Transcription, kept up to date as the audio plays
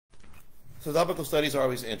So topical studies are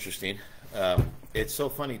always interesting. It's so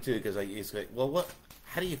funny too because it's like, well, what?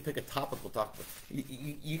 How do you pick a topical topic?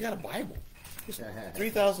 You got a Bible, it's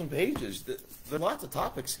 3,000 pages. There are lots of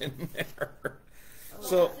topics in there.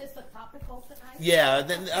 So is this a topical tonight? yeah,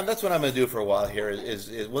 that's what I'm going to do for a while here.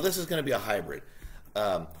 Well, this is going to be a hybrid.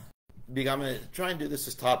 I'm going to try and do this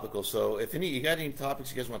as topical. So if you got any topics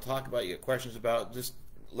you guys want to talk about, you got questions about, just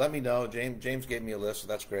let me know. James gave me a list, so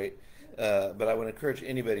that's great. But I would encourage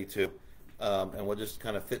anybody to, and we'll just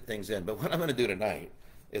kind of fit things in. But what I'm going to do tonight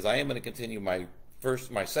is I am going to continue my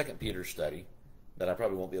second Peter study that I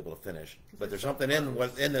probably won't be able to finish. But there's something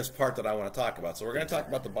in this part that I want to talk about. So we're going to talk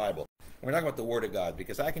about the Bible. We're talking about the Word of God,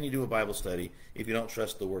 because how can you do a Bible study if you don't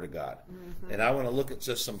trust the Word of God? Mm-hmm. And I want to look at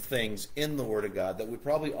just some things in the Word of God that we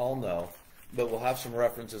probably all know, but we'll have some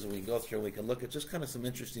references and we can go through and we can look at just kind of some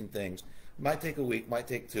interesting things. Might take a week, might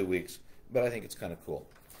take 2 weeks, but I think it's kind of cool.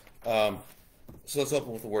 So let's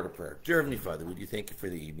open with a word of prayer. Dear Heavenly Father, would you thank you for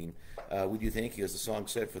the evening? Would you thank you, as the song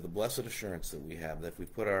said, for the blessed assurance that we have, that if we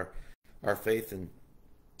put our faith in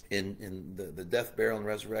the death, burial, and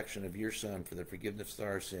resurrection of your Son for the forgiveness of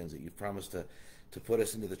our sins, that you've promised to put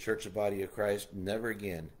us into the church of body of Christ, never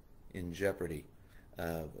again in jeopardy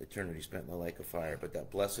of eternity spent in the lake of fire, but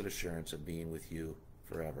that blessed assurance of being with you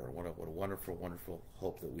forever. What a wonderful, wonderful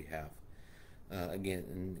hope that we have. Again,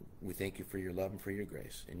 and we thank you for your love and for your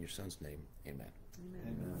grace. In your Son's name, amen.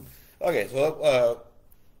 Amen. Okay, so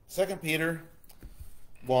 2 Peter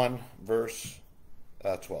 1, verse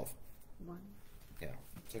 12. 1. Yeah,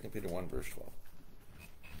 2 Peter 1, verse 12.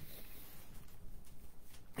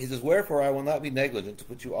 He says, "Wherefore I will not be negligent to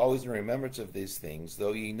put you always in remembrance of these things,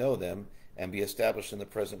 though ye know them, and be established in the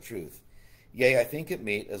present truth. Yea, I think it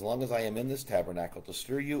meet, as long as I am in this tabernacle, to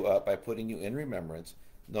stir you up by putting you in remembrance,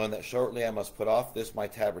 knowing that shortly I must put off this my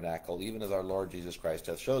tabernacle, even as our Lord Jesus Christ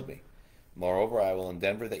hath showed me. Moreover, I will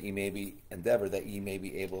endeavor that ye may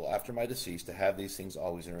be able, after my decease, to have these things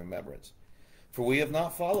always in remembrance. For we have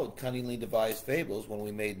not followed cunningly devised fables when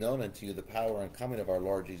we made known unto you the power and coming of our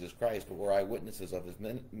Lord Jesus Christ, but were eyewitnesses of his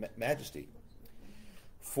majesty.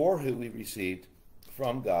 For who we received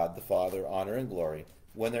from God the Father honor and glory,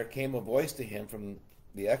 when there came a voice to him from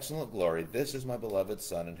the excellent glory, This is my beloved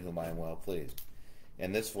Son, in whom I am well pleased.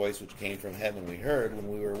 And this voice which came from heaven we heard when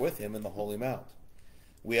we were with him in the holy mount.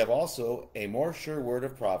 We have also a more sure word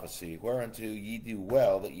of prophecy, whereunto ye do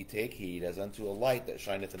well that ye take heed, as unto a light that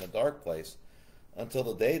shineth in a dark place, until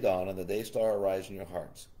the day dawn and the day star arise in your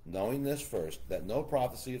hearts. Knowing this first, that no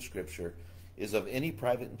prophecy of Scripture is of any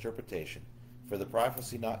private interpretation. For the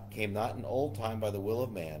prophecy came not in old time by the will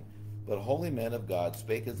of man, but holy men of God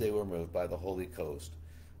spake as they were moved by the Holy Ghost.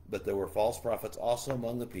 But there were false prophets also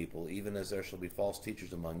among the people, even as there shall be false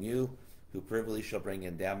teachers among you, who privily shall bring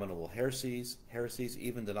in damnable heresies,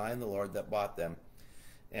 even denying the Lord that bought them,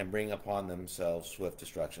 and bring upon themselves swift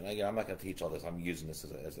destruction. Again, I'm not going to teach all this. I'm using this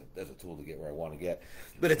as a tool to get where I want to get.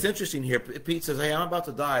 But it's interesting here. Pete says, hey, I'm about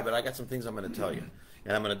to die, but I got some things I'm going to tell you.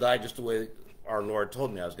 And I'm going to die just the way our Lord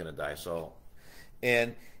told me I was going to die. So,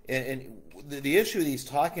 and the issue he's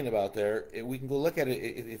talking about there, we can go look at it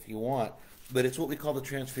if you want, but it's what we call the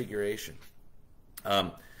transfiguration.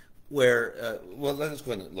 Well, let's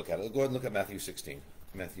go ahead and look at it. Go ahead and look at Matthew 16.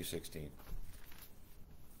 Matthew 16.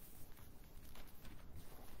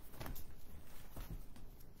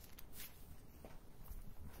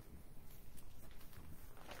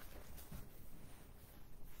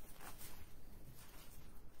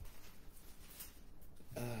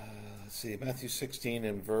 Let's see, Matthew 16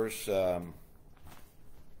 and verse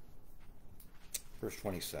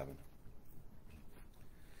 27.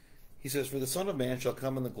 He says, For the Son of Man shall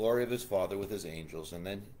come in the glory of his Father with his angels, and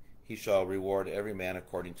then he shall reward every man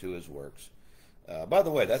according to his works. By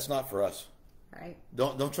the way, that's not for us. Right.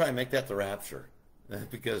 Don't try and make that the rapture,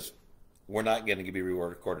 because we're not going to be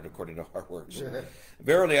rewarded according to our works.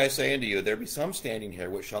 Verily I say unto you, there be some standing here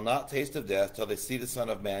which shall not taste of death till they see the Son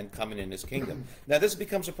of Man coming in his kingdom. Now this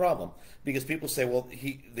becomes a problem, because people say, well,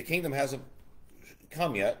 the kingdom hasn't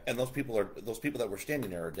come yet, and those people that were standing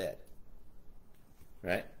there are dead.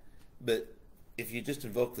 Right? But if you just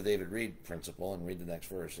invoke the David Reed principle and read the next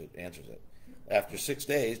verse, it answers it. After 6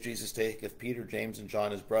 days, Jesus taketh Peter, James, and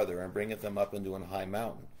John his brother, and bringeth them up into an high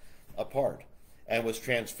mountain, apart, and was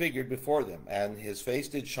transfigured before them. And his face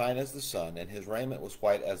did shine as the sun, and his raiment was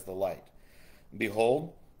white as the light.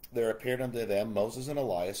 Behold, there appeared unto them Moses and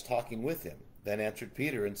Elias talking with him. Then answered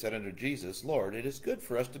Peter and said unto Jesus, Lord, it is good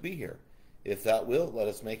for us to be here. If thou wilt, let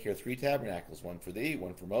us make here 3 tabernacles, one for thee,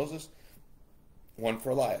 one for Moses, one for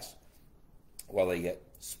Elias. While they yet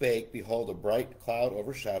spake, behold, a bright cloud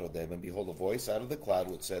overshadowed them, and behold, a voice out of the cloud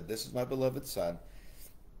which said, This is my beloved Son,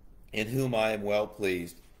 in whom I am well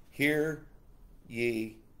pleased. Hear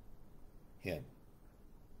ye him.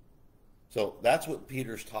 So that's what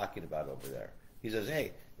Peter's talking about over there. He says,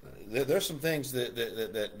 hey, there's some things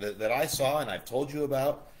that I saw and I've told you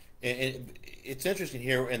about. And it's interesting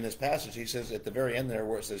here in this passage. He says at the very end there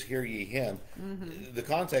where it says, hear ye him. Mm-hmm. The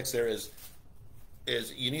context there is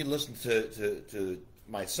you need to listen to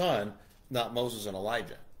my son, not Moses and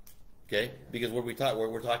Elijah. Okay? Because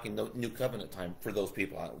we're talking New Covenant time for those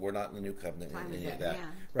people. We're not in the New Covenant in any of that. Yeah.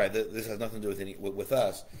 Right? This has nothing to do with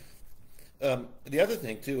us. The other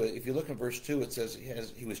thing, too, if you look in verse 2, it says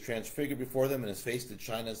he was transfigured before them and his face did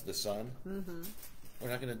shine as the sun. Mm-hmm. We're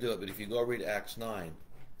not going to do it, but if you go read Acts 9,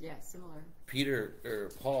 yeah, similar.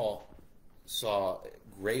 Paul saw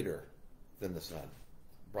greater than the sun,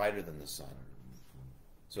 brighter than the sun.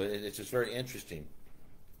 So it's just very interesting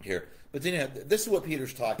here. But then this is what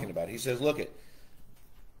Peter's talking about. He says, look,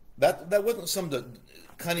 that wasn't some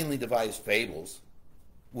cunningly devised fables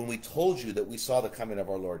when we told you that we saw the coming of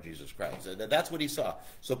our Lord Jesus Christ. That's what he saw.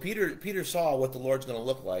 So Peter saw what the Lord's going to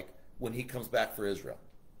look like when he comes back for Israel.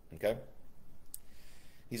 Okay?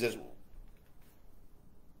 He says,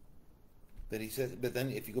 but then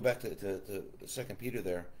if you go back to 2 Peter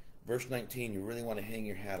there, verse 19, you really want to hang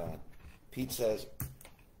your hat on. Pete says,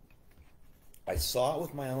 I saw it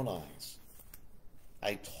with my own eyes.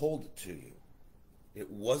 I told it to you. It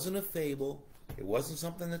wasn't a fable. It wasn't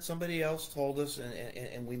something that somebody else told us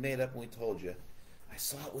and we made up and we told you. I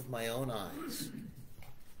saw it with my own eyes.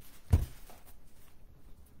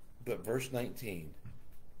 But verse 19,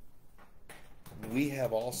 we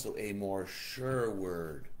have also a more sure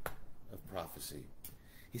word of prophecy.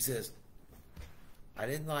 He says, I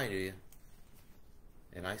didn't lie to you,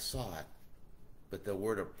 and I saw it, but the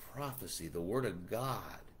word of prophecy, the word of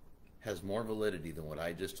God, has more validity than what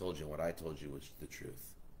I just told you, and what I told you was the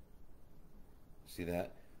truth. See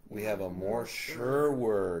that? We have a more sure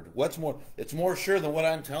word. What's more? It's more sure than what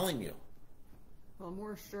I'm telling you. Well, a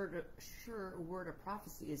more sure word of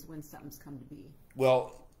prophecy is when something's come to be.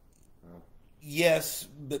 Well, yes,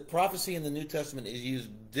 but prophecy in the New Testament is used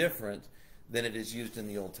different than it is used in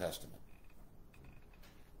the Old Testament.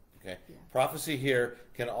 Okay? Yeah. Prophecy here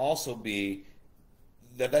can also be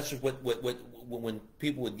that's just what when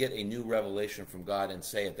people would get a new revelation from God and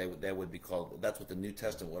say it, they would be called. That's what the New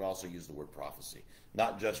Testament would also use the word prophecy,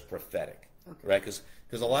 not just prophetic, okay. Right? Because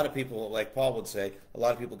a lot of people, like Paul would say, a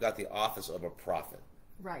lot of people got the office of a prophet.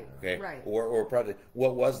 Right. Okay. Right. Or prophet.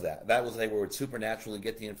 What was that? That was they would supernaturally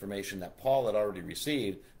get the information that Paul had already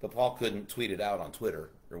received, but Paul couldn't tweet it out on Twitter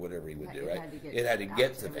or whatever he would do. Right. It had to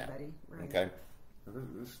get to them. Right. Okay.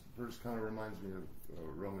 This verse kind of reminds me of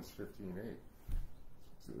Romans 15:8.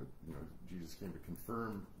 So, Jesus came to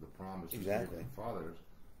confirm the promise of the fathers.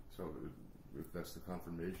 So if that's the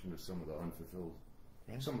confirmation of some of the unfulfilled,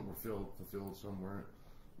 some were fulfilled, some weren't.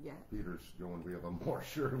 Yeah. Peter's going, we have a more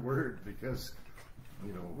sure word because,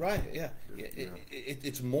 Right. Yeah.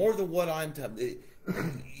 It's more than what I'm telling.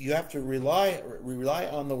 You have to rely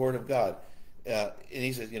on the word of God. And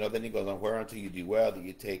he says, then he goes on, whereunto you do well that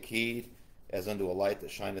you take heed, as unto a light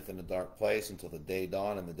that shineth in a dark place until the day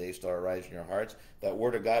dawn and the day star arise in your hearts. That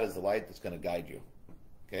word of God is the light that's going to guide you.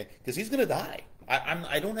 Okay? Because he's going to die.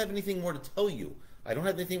 I don't have anything more to tell you. I don't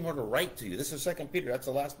have anything more to write to you. This is 2 Peter. That's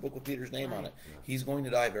the last book with Peter's name on it. Yeah. He's going to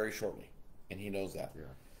die very shortly. And he knows that.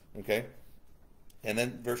 Yeah. Okay? And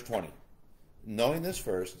then verse 20. Knowing this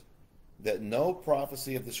first, that no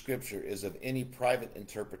prophecy of the Scripture is of any private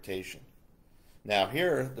interpretation. Now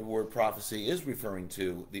here, the word prophecy is referring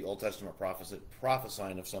to the Old Testament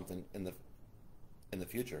prophesying of something in the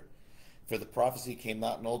future. For the prophecy came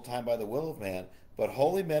not in old time by the will of man, but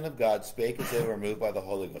holy men of God spake as they were moved by the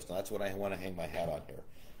Holy Ghost. Now that's what I want to hang my hat on here.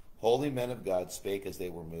 Holy men of God spake as they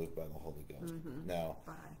were moved by the Holy Ghost. Mm-hmm. Now,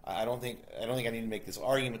 I don't think I need to make this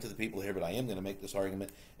argument to the people here, but I am going to make this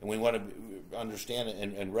argument, and we want to understand it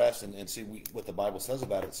and rest and see what the Bible says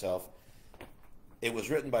about itself. It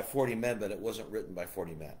was written by 40 men, but it wasn't written by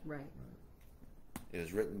 40 men. Right. It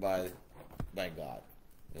was written by God.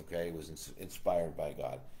 Okay? It was inspired by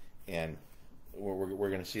God. And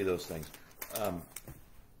we're going to see those things.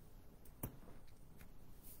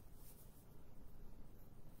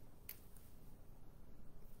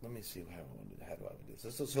 Let me see how do I do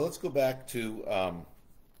this. So let's go back to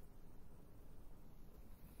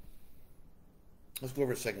let's go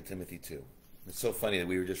over 2 Timothy 2. It's so funny that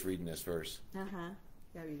we were just reading this verse. Yeah,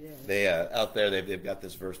 we did. They out there they've got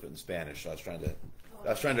this verse but in Spanish. So I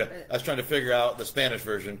was trying to figure out the Spanish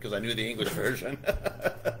version because I knew the English version.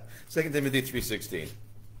 2 Timothy 3:16.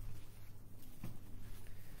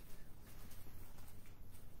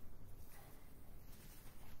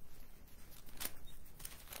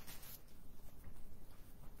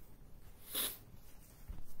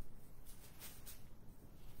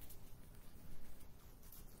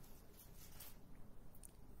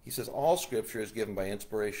 He says, all Scripture is given by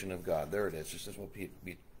inspiration of God. There it is. This is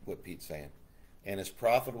what Pete's saying. And is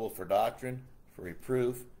profitable for doctrine, for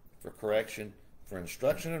reproof, for correction, for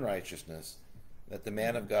instruction in righteousness, that the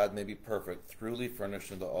man of God may be perfect, truly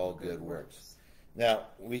furnished unto all good works. Now,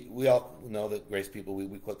 we all know that, Grace people,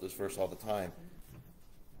 we quote this verse all the time.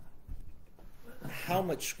 How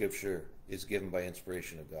much Scripture is given by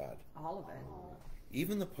inspiration of God? All of it.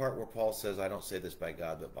 Even the part where Paul says, I don't say this by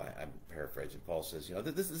God, but by, I'm paraphrasing, Paul says,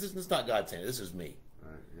 this is not God saying it, this is me.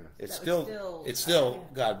 Right, yeah. It's So still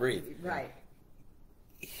God breathed. Right.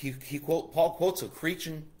 Paul quotes a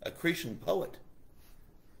Cretan poet.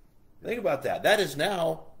 Think about that. That is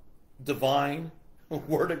now divine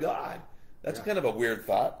word of God. That's kind of a weird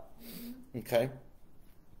thought. Okay?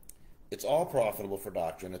 It's all profitable for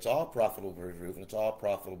doctrine, it's all profitable for reproof, and it's all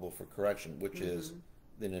profitable for correction, which is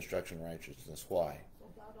the instruction in righteousness. Why? So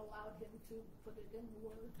God allowed him to put it in the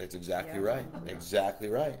Word. That's exactly right. Exactly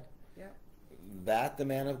right. Yeah. That the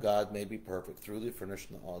man of God may be perfect, truly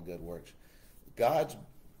furnished in all good works. God's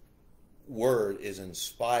word is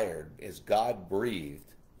inspired, is God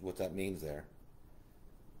breathed, what that means there,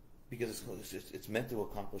 because it's meant to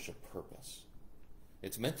accomplish a purpose.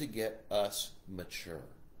 It's meant to get us mature.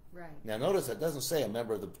 Right. Now notice that doesn't say a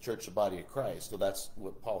member of the church, the body of Christ, so that's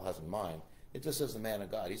what Paul has in mind. It just says the man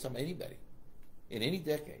of God. He's talking anybody. In any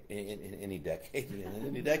decade, in any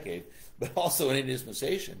decade, but also in any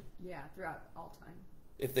dispensation. Yeah, throughout all time.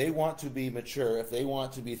 If they want to be mature, if they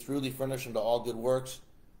want to be truly furnished unto all good works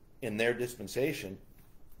in their dispensation,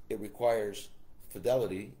 it requires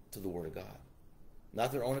fidelity to the Word of God,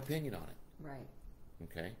 not their own opinion on it. Right.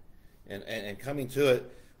 Okay, and coming to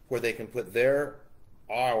it where they can put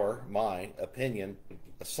my opinion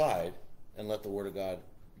aside and let the Word of God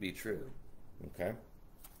be true. Okay.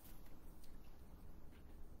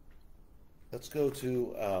 Let's go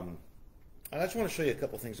to, I just want to show you a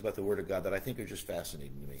couple things about the Word of God that I think are just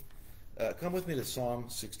fascinating to me. Come with me to Psalm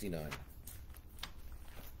 69. I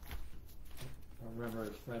remember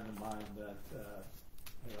a friend of mine that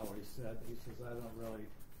he always said, he says, I don't really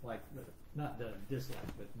like, not that I dislike,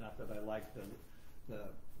 but not that I like the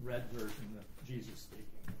read version of Jesus speaking,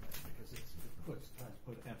 because it tries to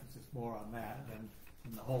put emphasis more on that than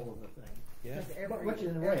the whole of the thing. Yeah. Because Which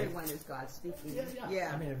in a way, everyone is God speaking.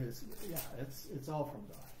 Yeah. I mean, it's all from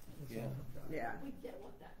God. It's all from God. Yeah. We get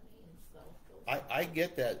what that means, though. I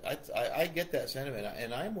get that. I get that sentiment,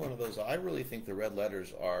 and I'm one of those. I really think the red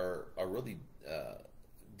letters are really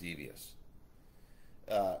devious,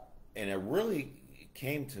 and it really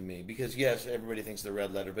came to me because yes, everybody thinks the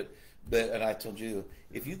red letter, but and I told you,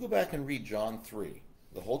 if you go back and read John 3,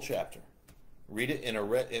 the whole chapter, read it in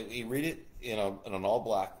an all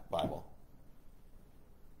black Bible,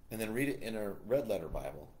 and then read it in a red letter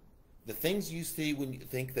Bible. The things you see when you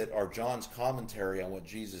think that are John's commentary on what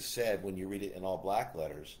Jesus said, when you read it in all black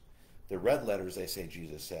letters, the red letters, they say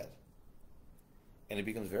Jesus said. And it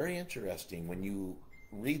becomes very interesting when you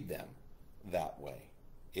read them that way.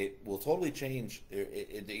 It will totally change.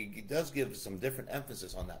 It does give some different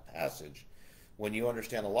emphasis on that passage when you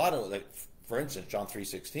understand a lot of, like, for instance, John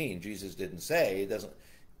 3:16, Jesus didn't say,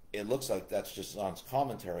 it looks like that's just John's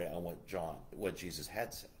commentary on what Jesus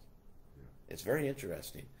had said. Yeah. It's very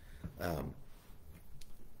interesting. And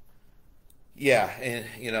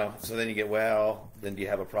so then you get, then do you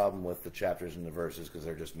have a problem with the chapters and the verses because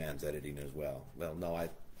they're just man's editing as well? Well, no, I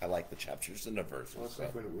like the chapters and the verses. Well, it's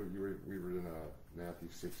like when we were in Matthew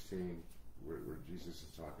 16, where Jesus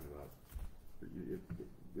is talking about,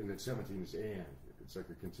 and then 17 is and. It's like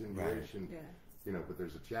a continuation, right. But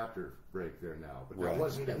there's a chapter break there now. But right.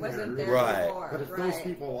 that wasn't there right. before. But it throws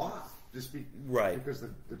people off. Right. Because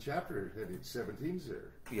the chapter heading 17's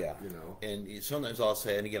there. Yeah. And sometimes I'll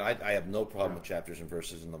say, and again, I have no problem with chapters and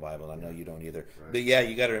verses in the Bible, and I know you don't either. Right. But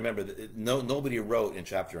you got to remember that nobody wrote in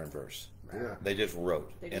chapter and verse. Yeah. They just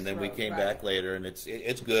wrote. We came back later, and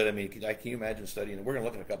it's good. I mean, can you imagine studying? We're going to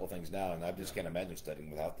look at a couple things now, and I just can't imagine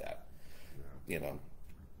studying without that. Yeah.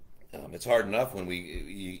 It's hard enough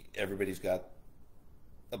when everybody's got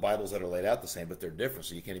the Bibles that are laid out the same, but they're different,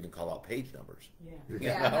 so you can't even call out page numbers.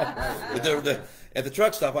 At the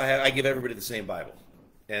truck stop, I give everybody the same Bible,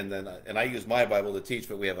 and I use my Bible to teach,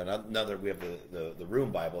 but we have we have the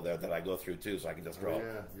room Bible there that I go through too, so I can just throw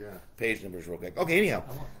page numbers real quick. Okay, anyhow.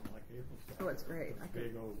 Oh, it's great.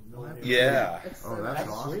 Yeah. It's that's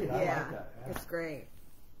awesome. Sweet. I like that. Yeah. It's great.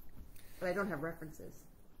 But I don't have references.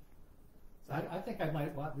 I think I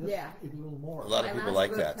might want this a little more. A lot of people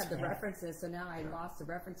like that. I had the references, so now I lost the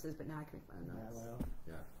references, but now I can find those.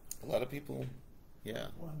 A lot of people,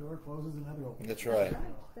 One door closes, another opens. That's right.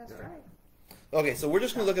 That's right. Okay, so we're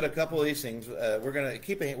just going to look at a couple of these things. We're going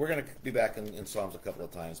to be back in Psalms a couple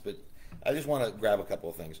of times, but I just want to grab a couple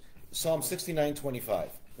of things. Psalm 69:25.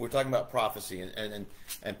 We're talking about prophecy,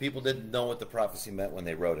 and people didn't know what the prophecy meant when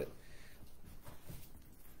they wrote it.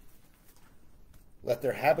 Let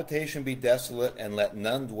their habitation be desolate, and let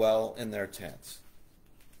none dwell in their tents.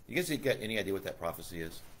 You guys get any idea what that prophecy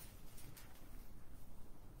is?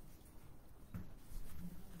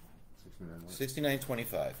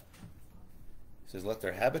 69:25. It says, let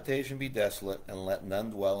their habitation be desolate, and let none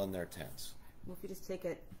dwell in their tents. Well, if you just take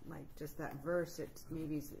it like just that verse, it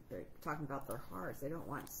maybe they're talking about their hearts. They don't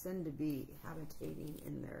want sin to be habitating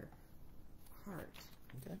in their heart.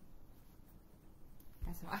 Okay.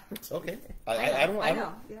 That's how I would take Okay. it. I don't. I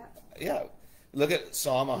know. Yeah. Yeah. Look at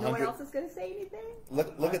Psalm 100. No one else is going to say anything.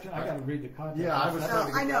 Look at. I got to read the context. Yeah, I was. No,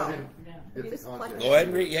 I know. Get the Just pluck context. it. Go ahead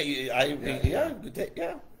and read.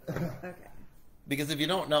 Yeah. Okay. Because if you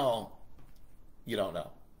don't know, you don't know.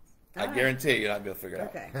 I All right. guarantee you're not going to figure it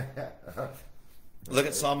Okay. out. Look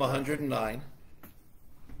at Psalm 109.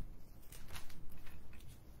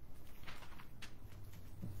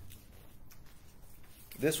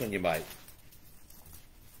 This one you might.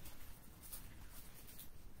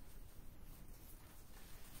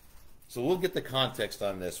 So we'll get the context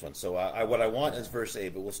on this one. So what I want is verse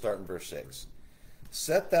 8, but we'll start in verse 6.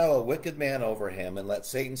 Set thou a wicked man over him, and let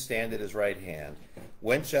Satan stand at his right hand.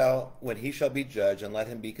 When he shall be judged, and let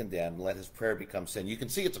him be condemned, and let his prayer become sin. You can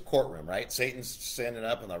see it's a courtroom, right? Satan's standing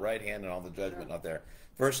up on the right hand and all the judgment not there.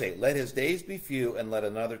 Verse 8, let his days be few, and let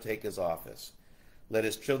another take his office. Let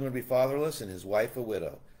his children be fatherless, and his wife a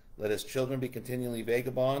widow. Let his children be continually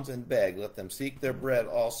vagabonds and beg. Let them seek their bread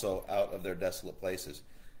also out of their desolate places.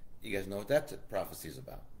 You guys know what that prophecy is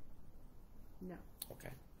about? No,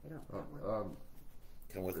 Okay. I don't.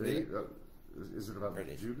 Come with me. Is it about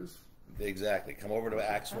Ready. Judas? Exactly. Come over to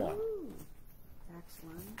Acts 1. Oh, Acts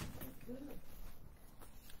 1.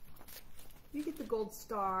 You get the gold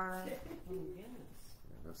star. Oh, yes.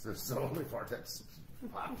 Yeah, that's the only part that's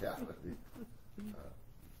popped out at me.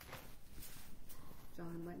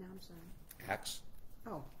 John, what now? I'm sorry.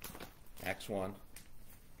 Acts 1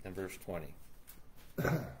 and verse 20.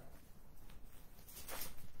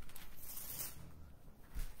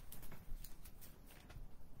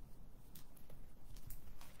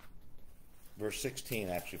 Verse 16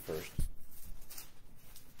 actually first.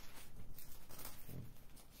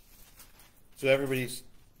 So everybody's,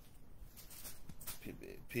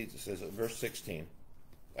 Pete says, verse 16,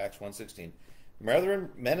 Acts 1:16.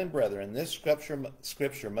 Men and brethren, this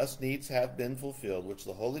scripture must needs have been fulfilled, which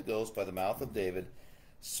the Holy Ghost by the mouth of David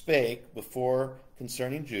spake before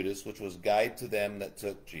concerning Judas, which was guide to them that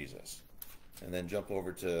took Jesus. And then jump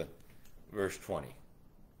over to verse 20.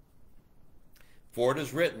 For it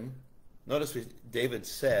is written, notice David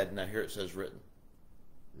said, now here it says written.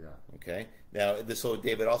 Yeah. Okay. Now, so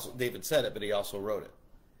David said it, but he also wrote it.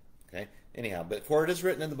 Okay. Anyhow, but for it is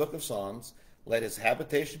written in the book of Psalms, let his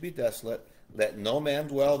habitation be desolate, let no man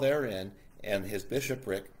dwell therein, and his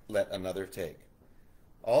bishopric let another take.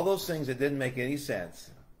 All those things that didn't make any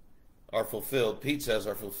sense are fulfilled. Pete says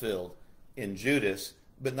are fulfilled in Judas,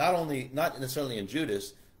 but not necessarily in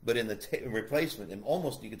Judas, but in the replacement, and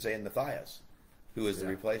almost you could say in Matthias, who is the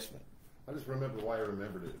replacement. I just remember why I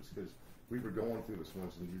remembered it. It's because we were going through this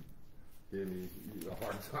once, and you gave me a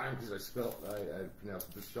hard time because I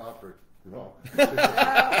pronounced bishop wrong.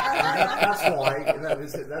 That's why.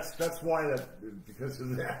 That's why that because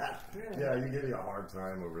of that. Yeah, you gave me a hard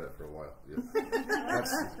time over that for a while. Yeah.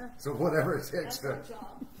 So whatever it takes to,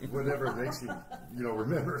 whatever it makes you,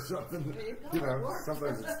 remember something.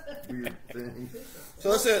 Sometimes it's weird things. So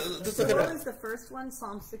let's look at What it. was the first one?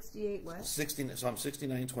 Psalm 68 what? Psalm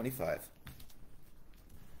 69:25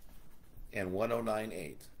 and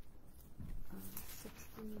 109:8.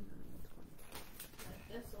 69.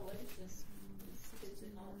 Desolation is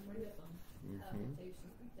in all three of them. Habitation,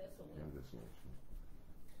 desolation.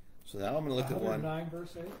 So now I'm going to look at 109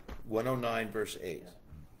 verse 8. 109 verse 8.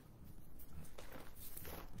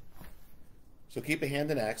 So keep a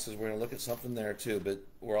hand in Acts, as we're going to look at something there too, but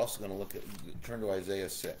we're also going to turn to Isaiah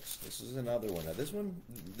 6. This is another one. Now this one,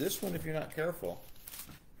 if you're not careful,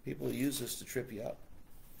 people use this to trip you up.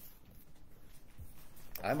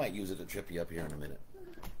 I might use it to trip you up here in a minute.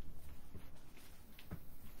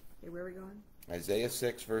 Okay, where are we going? Isaiah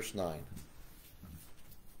 6 verse 9.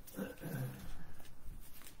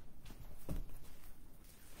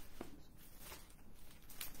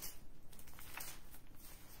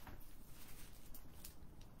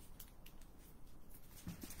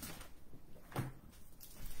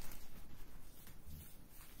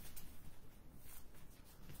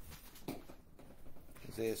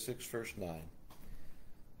 Isaiah 6 verse 9.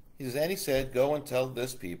 He says, and he said, go and tell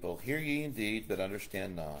this people, hear ye indeed, but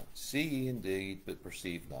understand not. See ye indeed, but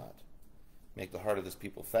perceive not. Make the heart of this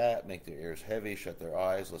people fat, make their ears heavy, shut their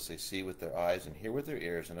eyes, lest they see with their eyes, and hear with their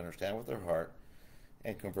ears, and understand with their heart,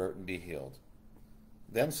 and convert and be healed.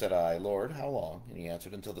 Then said I, Lord, how long? And he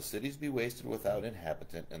answered, until the cities be wasted without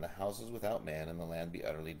inhabitant, and the houses without man, and the land be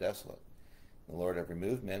utterly desolate. The Lord hath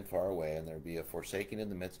removed men far away, and there be a forsaking in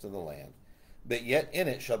the midst of the land. But yet in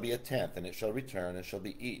it shall be a tenth, and it shall return, and shall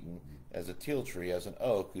be eaten, as a teil tree, as an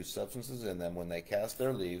oak, whose substance is in them, when they cast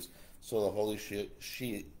their leaves, so the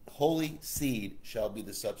holy seed shall be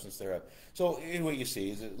the substance thereof. So here what you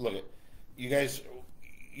see is, look at, you guys,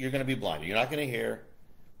 you're going to be blind. You're not going to hear.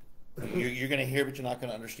 You're going to hear, but you're not going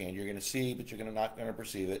to understand. You're going to see, but you're not going to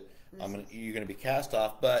perceive it. You're going to be cast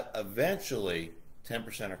off, but eventually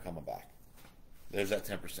 10% are coming back. There's that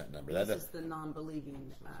 10% number. This is the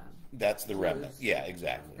non-believing. That's the Jews. remnant. Yeah,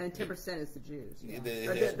 exactly. And 10% is the Jews. Yeah.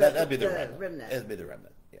 That'd be the remnant. That'd be the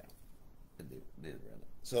remnant. Yeah, it'd be the remnant.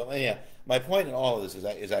 So yeah, my point in all of this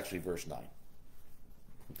is actually verse 9.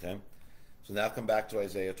 Okay, so now come back to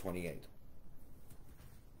Isaiah 28.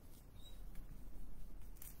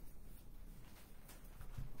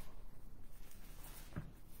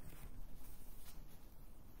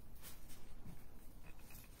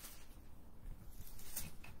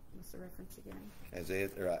 What's the reference again?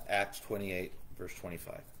 Acts 28, verse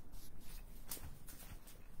 25.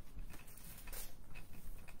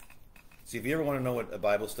 See, if you ever want to know what a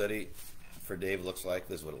Bible study for Dave looks like,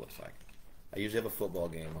 this is what it looks like. I usually have a football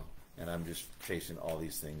game, and I'm just chasing all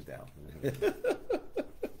these things down.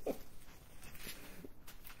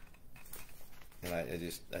 And I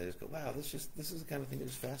just go, wow, this is the kind of thing that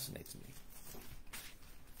just fascinates me.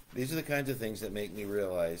 These are the kinds of things that make me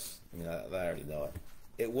realize, I mean, I already know it.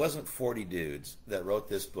 It wasn't 40 dudes that wrote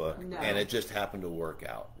this book, and it just happened to work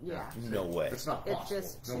out. Yeah. No way. It's not possible.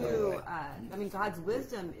 It's just too, I mean, God's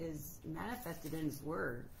wisdom is manifested in His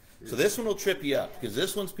Word. So this one will trip you up, because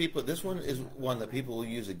this one is one that people will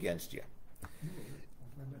use against you.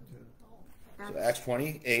 So Acts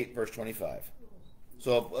 28, verse 25.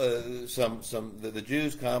 So the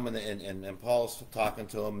Jews come, and Paul's talking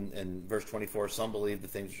to them in verse 24. Some believed the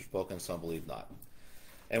things which were spoken, some believed not.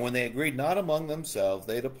 And when they agreed not among themselves,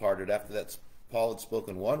 they departed. After that Paul had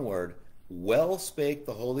spoken one word, well spake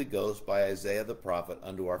the Holy Ghost by Isaiah the prophet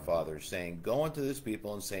unto our fathers, saying, go unto this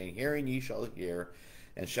people, and saying, hearing ye shall hear,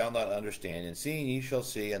 and shall not understand, and seeing ye shall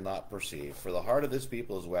see, and not perceive. For the heart of this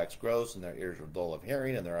people is waxed gross, and their ears are dull of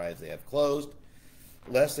hearing, and their eyes they have closed,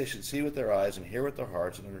 lest they should see with their eyes, and hear with their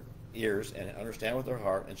hearts and their ears, and understand with their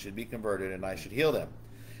heart, and should be converted, and I should heal them.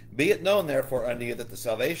 Be it known, therefore, unto you that the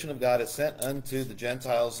salvation of God is sent unto the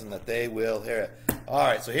Gentiles, and that they will hear it. All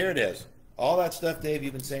right, so here it is. All that stuff, Dave,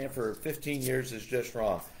 you've been saying for 15 years is just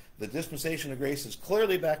wrong. The dispensation of grace is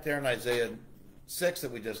clearly back there in Isaiah 6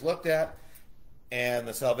 that we just looked at, and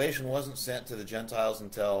the salvation wasn't sent to the Gentiles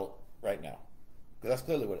until right now. Because that's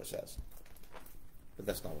clearly what it says. But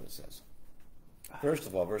that's not what it says. First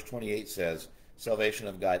of all, verse 28 says, salvation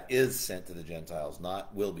of God is sent to the Gentiles,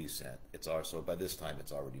 not will be sent. It's also, by this time,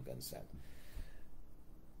 it's already been sent.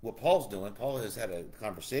 What Paul's doing, Paul has had a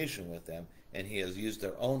conversation with them, and he has used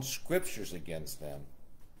their own scriptures against them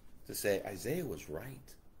to say, Isaiah was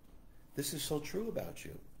right. This is so true about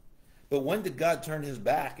you. But when did God turn his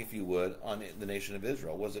back, if you would, on the nation of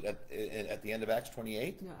Israel? Was it at the end of Acts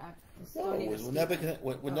 28? No, No, it was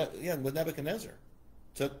with Nebuchadnezzar.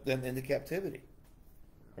 Took them into captivity.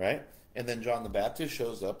 Right? And then John the Baptist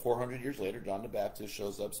shows up 400 years later. John the Baptist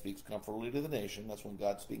shows up, speaks comfortably to the nation. That's when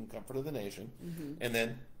God's speaking comfort to the nation. Mm-hmm. And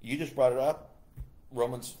then you just brought it up,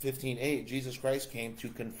 Romans 15:8. Jesus Christ came to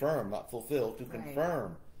confirm, not fulfill, to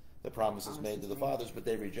confirm the promises made to the fathers, but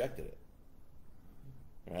they rejected it.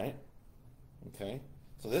 Right? Okay.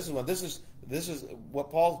 So this is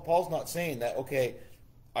what Paul's not saying that, okay,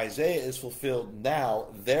 Isaiah is fulfilled now,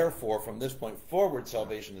 therefore from this point forward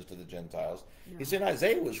salvation is to the Gentiles. No. He's saying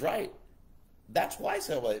Isaiah was right. That's why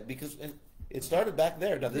salvation, because it started back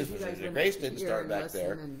there. Now this was grace didn't start back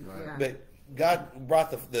there, but God brought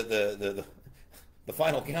the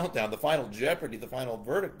final countdown, the final jeopardy, the final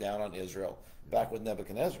verdict down on Israel back with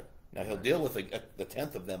Nebuchadnezzar. Now he'll deal with the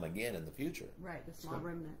tenth of them again in the future. Right, the small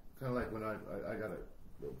remnant. Kind of like when I got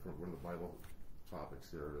from one of the Bible topics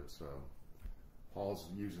there. That's Paul's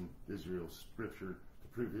using Israel's scripture to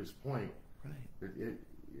prove his point. Right.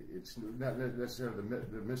 It's not necessarily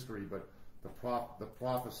the mystery, but the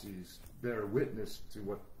prophecies bear witness to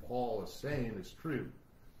what Paul is saying is true.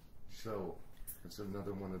 So it's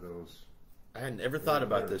another one of those. I hadn't ever thought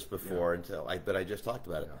about this before but I just talked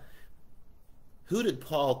about it. Who did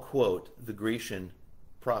Paul quote the Grecian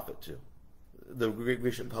prophet to? the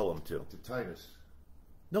Grecian poem to? To Titus.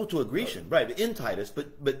 No, to a Grecian, right? In Titus,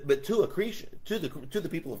 but to a Grecian, to the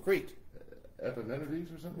people of Crete,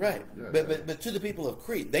 Epimenides or something. right? Yeah, But to the people of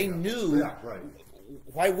Crete, they knew. Yeah, right.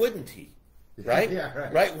 Why wouldn't he? Right? Yeah,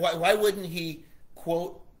 right. Right? Why wouldn't he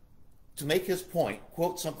quote, to make his point,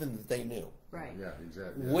 quote something that they knew? Right. Yeah,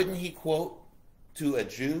 exactly. Yeah. Wouldn't he quote to a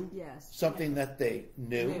Jew Yes. something that they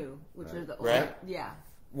knew? New, which are the old, Right? yeah.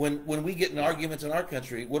 When we get in arguments in our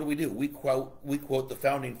country, what do? We quote the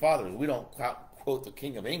founding fathers. We don't quote the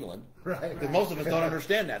King of England. Right. Because most of us don't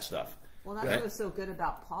understand that stuff. Well, that's Right? what was so good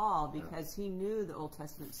about Paul, because he knew the Old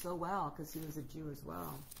Testament so well, because he was a Jew as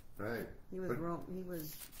well. Right. He was he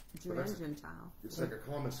was Jew but and that's- Gentile. It's like a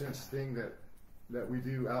common sense thing that we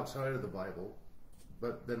do outside of the Bible,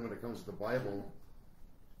 but then when it comes to the Bible,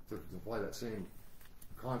 to apply that same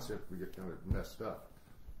concept, we get kind of messed up,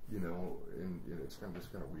 and it's kind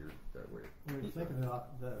of weird that way. When you think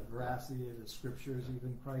about the veracity of the scriptures,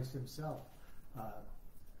 even Christ himself,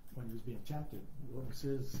 when he was being tempted, what was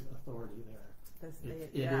his authority there?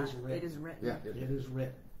 It is written. It is written. Yeah. It is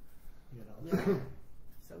written. Yeah.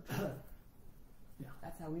 So true. Yeah.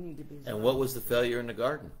 That's how we need to be. as And well. what was the failure in the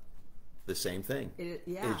garden? The same thing. It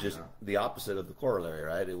It was just the opposite of the corollary,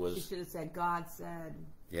 right? It She was, should have said, God said,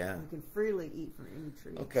 yeah. you can freely eat from any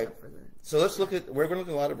tree. Okay. Except for the, So let's look at, we're going to look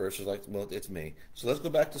at a lot of verses, like, well, it's me. So let's go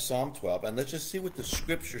back to Psalm 12, and let's just see what the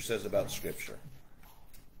Scripture says about Scripture.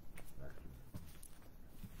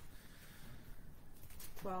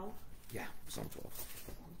 12. Yeah, Psalm 12.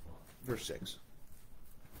 Verse 6.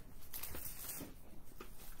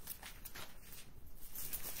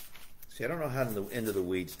 See, I don't know how into the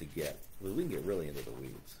weeds to get. Well, we can get really into the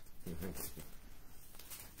weeds.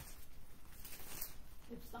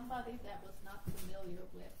 If somebody that was not familiar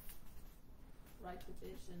with right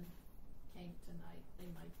division came tonight, they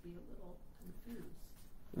might be a little confused.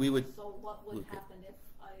 We would, So what would Okay. happen if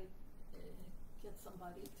I get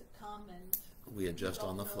somebody to come and we adjust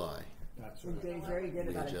on the don't fly. That's We're right. getting very good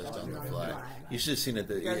We about adjust adjusting on the fly. You fly. should have seen it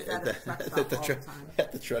He does that at the truck stop all the time.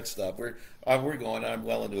 at the truck stop. We're going. I'm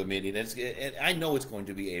well into a meeting. I know it's going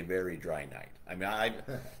to be a very dry night. I mean,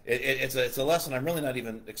 it's a lesson I'm really not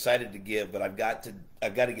even excited to give, but I've got to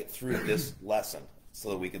get through this lesson so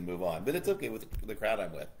that we can move on. But it's okay with the crowd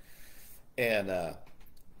I'm with. And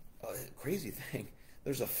crazy thing,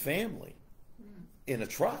 there's a family in a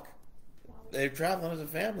truck. They're traveling as a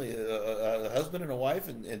family, a husband and a wife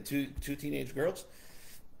and two teenage girls.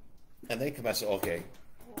 And they come out and say, okay,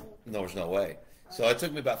 no, there's no way. So it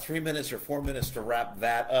took me about 3 minutes or 4 minutes to wrap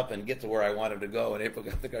that up and get to where I wanted to go. And April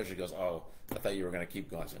got the car. She goes, oh, I thought you were going to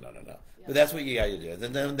keep going. I said, no. But that's what you got to do.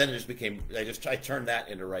 And then it just became, I turned that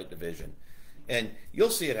into right division. And you'll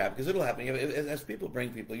see it happen, because it'll happen. As people bring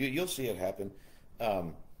people, you'll see it happen.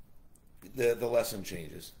 The lesson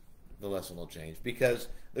changes. The lesson will change, because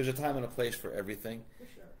there's a time and a place for everything. for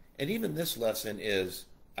sure. And even this lesson is,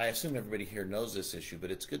 I assume everybody here knows this issue, but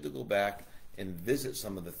it's good to go back and visit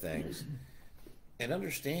some of the things and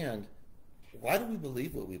understand, why do we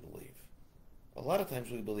believe what we believe? A lot of times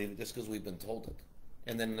we believe it just because we've been told it.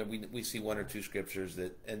 And then we see one or two scriptures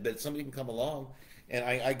but somebody can come along, and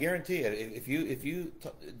I guarantee you, if you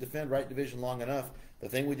defend right division long enough, the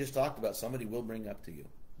thing we just talked about, somebody will bring up to you.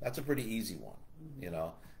 That's a pretty easy one,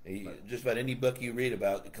 Just about any book you read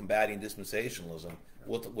about combating dispensationalism,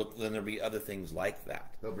 then there'll be other things like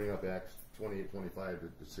that. They'll bring up Acts 28-25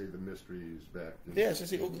 to say the mystery is back. Yes,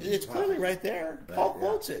 it's clearly right there. Paul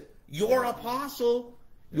quotes it. Your apostle,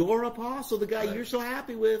 the guy you're so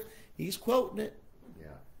happy with, he's quoting it. Yeah.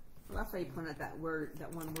 Well, that's why you point out that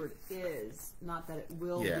one word is, not that it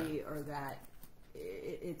will Yeah. be or that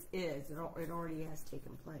it is. It already has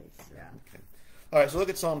taken place. Yeah. Okay. All right, so look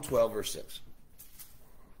at Psalm 12, verse 6.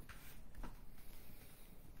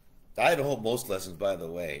 Idaho, most lessons, by the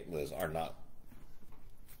way, Liz, are not.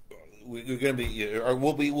 We're going to be, or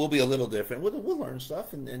we'll be a little different. We'll learn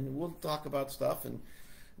stuff and we'll talk about stuff, and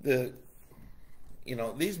these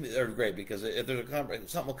are great, because if there's a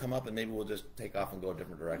conference, something will come up and maybe we'll just take off and go a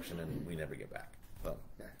different direction and we never get back. So,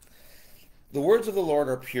 the words of the Lord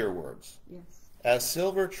are pure words, Yes. as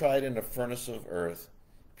silver tried in a furnace of earth,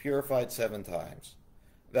 purified 7 times.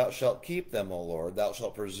 Thou shalt keep them, O Lord. Thou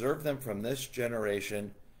shalt preserve them from this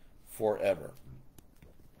generation forever.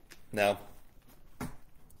 Now,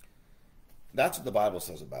 that's what the Bible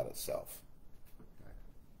says about itself.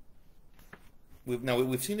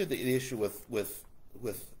 We've seen the issue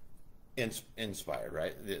with inspired,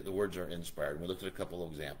 right? The words are inspired. We looked at a couple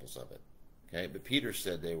of examples of it. Okay, but Peter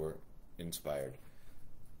said they were inspired.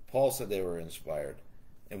 Paul said they were inspired,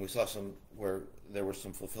 and we saw some where there was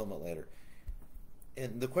some fulfillment later.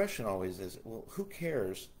 And the question always is, well, who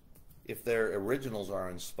cares if their originals are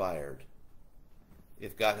inspired,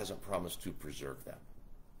 if God hasn't promised to preserve them?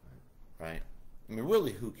 Right? I mean,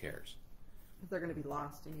 really, who cares? If they're going to be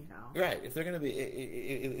lost anyhow. Right. If they're going to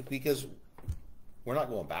be, because we're not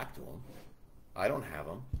going back to them. I don't have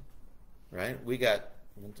them. Right? We got,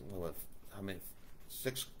 what, how many?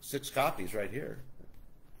 Six copies right here.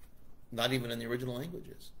 Not even in the original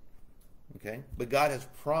languages. Okay? But God has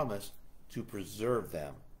promised to preserve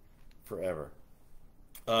them forever.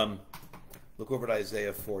 Look over at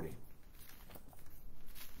Isaiah 40.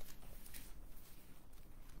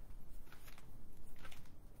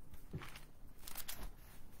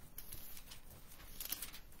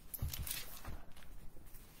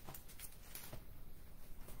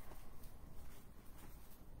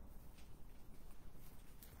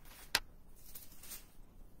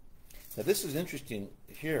 Now this is interesting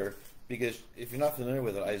here because if you're not familiar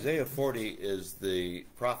with it, Isaiah 40 is the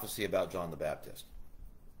prophecy about John the Baptist.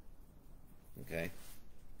 Okay?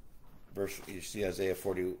 You see Isaiah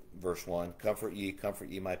 40 verse 1, comfort ye,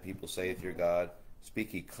 my people, saith your God.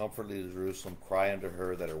 Speak ye comfortably to Jerusalem, cry unto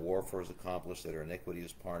her that her warfare is accomplished, that her iniquity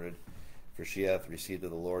is parted. For she hath received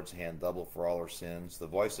of the Lord's hand double for all her sins. The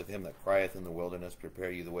voice of him that crieth in the wilderness,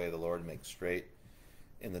 prepare ye the way of the Lord, make straight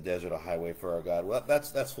in the desert a highway for our God. Well,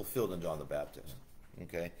 that's fulfilled in John the Baptist.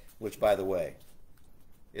 Okay? Which, by the way,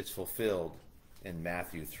 it's fulfilled in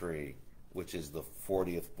Matthew 3, which is the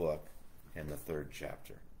 40th book and the 3rd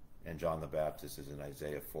chapter. And John the Baptist is in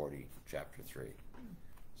Isaiah 40, chapter 3.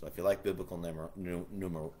 So if you like biblical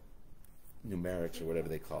numerics or whatever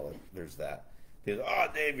they call it, there's that. Because, oh,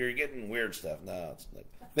 Dave, you're getting weird stuff. No, it's not.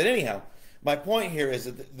 But anyhow, my point here is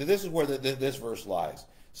that this is where this verse lies.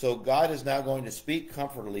 So God is now going to speak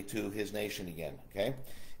comfortably to his nation again. Okay?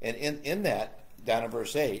 And in that, down in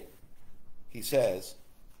verse 8, he says,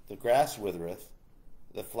 the grass withereth,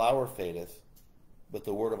 the flower fadeth, but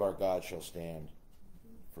the word of our God shall stand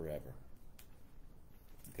forever.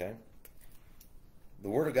 Okay? The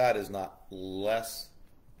word of God is not less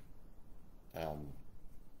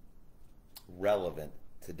relevant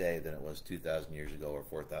today than it was 2,000 years ago or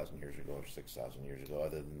 4,000 years ago or 6,000 years ago,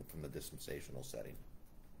 other than from the dispensational setting.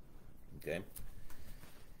 Okay?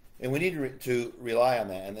 And we need to rely on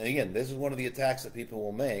that. And again, this is one of the attacks that people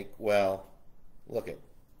will make. Well, look at,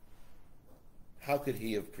 how could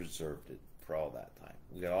he have preserved it for all that time?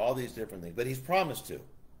 We got all these different things, but he's promised to.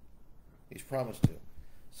 He's promised to.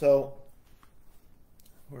 So,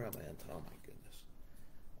 where am I on? Oh my goodness.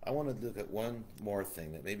 I want to look at one more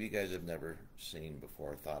thing that maybe you guys have never seen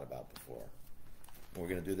before or thought about before. And we're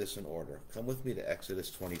going to do this in order. Come with me to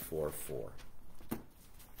Exodus 24:4.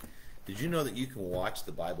 Did you know that you can watch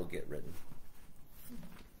the Bible get written? No.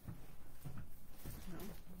 I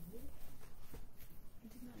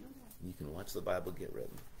did not know that. You can watch the Bible get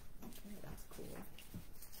written. Okay, that's cool.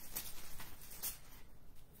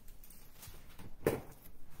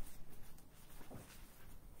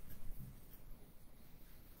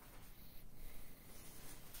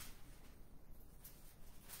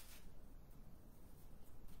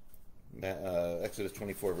 Exodus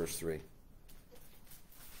 24, verse 3.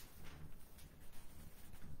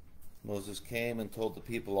 Moses came and told the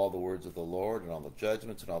people all the words of the Lord and all the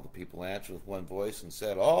judgments, and all the people answered with one voice and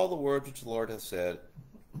said, all the words which the Lord hath said,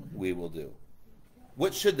 we will do.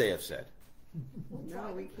 What should they have said?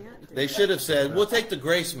 No, we can't do They that. should have said, we'll take the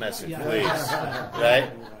grace message, please.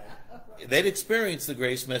 Right? They'd experienced the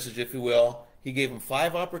grace message, if you will. He gave them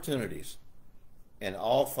 5 opportunities, and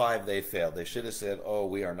all 5 they failed. They should have said, oh,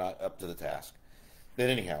 we are not up to the task. But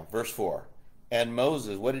anyhow, verse 4. And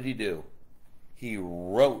Moses, what did he do? He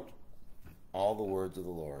wrote all the words of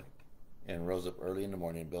the Lord and rose up early in the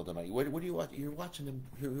morning and built them out. What do you watch? You're watching them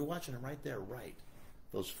right there, right?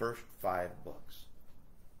 Those first 5 books.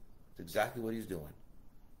 It's exactly what he's doing.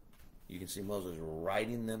 You can see Moses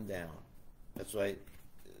writing them down. That's why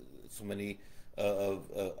so many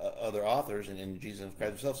other authors and Jesus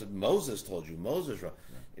Christ himself said, Moses told you. Moses wrote.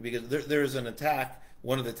 Because there's an attack.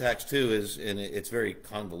 One of the attacks, too, is, and it's very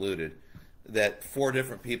convoluted, that 4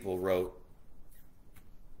 different people wrote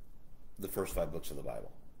the first 5 books of the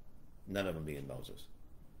Bible. None of them being Moses.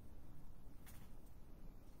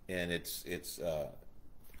 And it's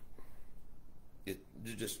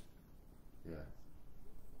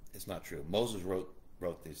not true. Moses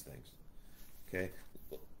wrote these things. Okay?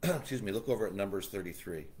 Excuse me, look over at Numbers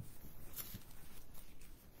 33.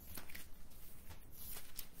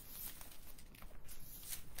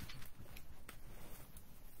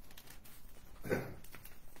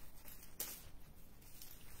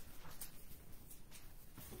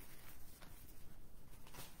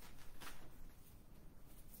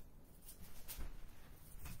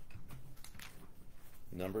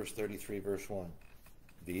 Numbers 33, verse 1.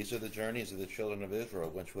 These are the journeys of the children of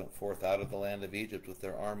Israel, which went forth out of the land of Egypt with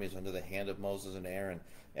their armies under the hand of Moses and Aaron.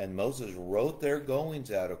 And Moses wrote their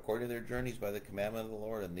goings out according to their journeys by the commandment of the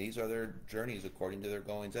Lord. And these are their journeys according to their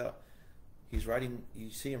goings out. He's writing,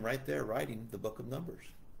 you see him right there writing the book of Numbers.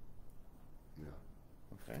 Yeah.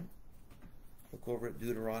 Okay? Look over at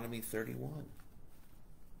Deuteronomy 31.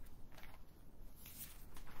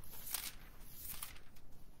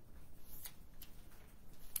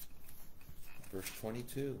 Verse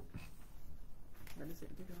 22. What is it,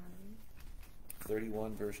 Deuteronomy?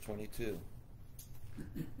 31, verse 22.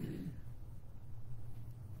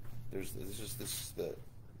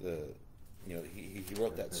 He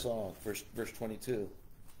wrote that song, verse 22.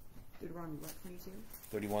 Deuteronomy what, 22?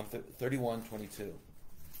 31, 22.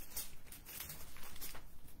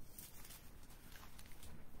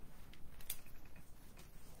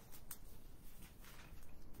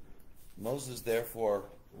 Moses therefore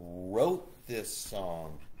wrote this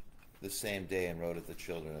song the same day and wrote it to the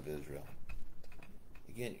children of Israel.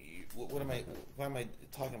 Again, why am I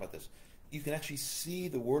talking about this? You can actually see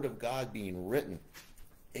the word of God being written.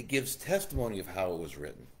 It gives testimony of how it was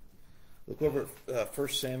written. Look over at 1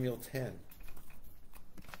 Samuel 10.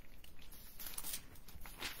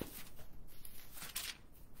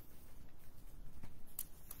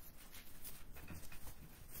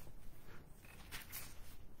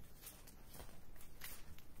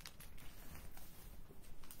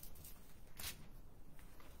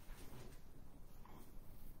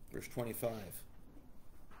 Verse 25.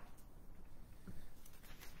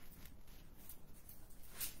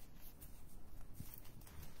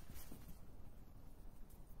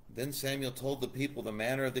 Then Samuel told the people the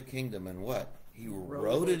manner of the kingdom, and what? He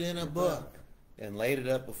wrote it in a book and laid it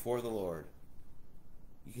up before the Lord.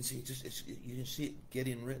 You can see you can see it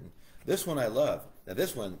getting written. This one I love. Now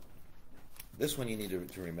this one you need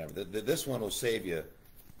to remember. This one will save you.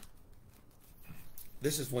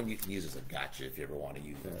 This is one you can use as a gotcha if you ever want to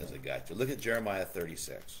use it as a gotcha. Look at Jeremiah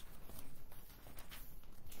 36.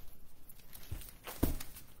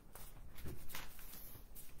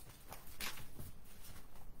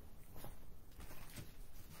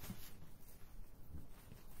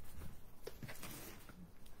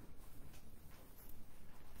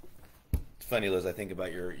 It's funny, Liz, I think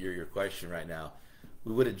about your question right now.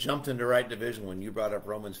 We would have jumped into right division when you brought up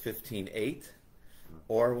Romans 15:8.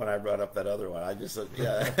 Or when I brought up that other one, I just said,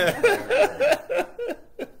 yeah.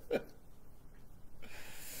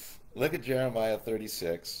 Look at Jeremiah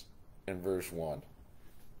 36 and verse 1.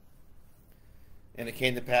 And it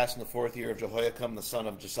came to pass in the 4th year of Jehoiakim, the son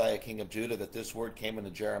of Josiah, king of Judah, that this word came unto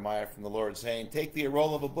Jeremiah from the Lord, saying, Take thee a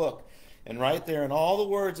roll of a book, and write therein all the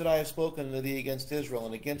words that I have spoken unto thee against Israel,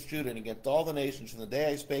 and against Judah, and against all the nations, from the day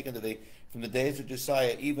I spake unto thee, from the days of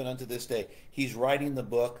Josiah, even unto this day. He's writing the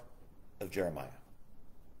book of Jeremiah.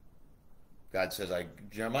 God says,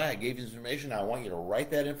 Jeremiah, I gave you this information. I want you to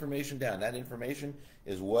write that information down. That information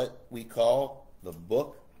is what we call the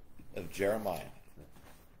book of Jeremiah.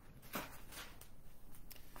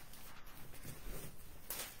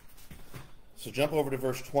 So jump over to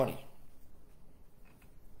verse 20.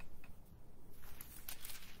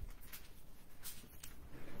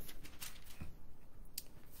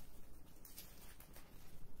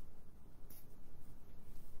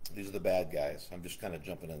 These are the bad guys. I'm just kind of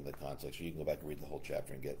jumping into the context, so you can go back and read the whole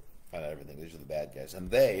chapter and find out everything. These are the bad guys.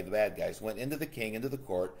 And they, the bad guys, went into the king, into the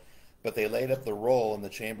court, but they laid up the roll in the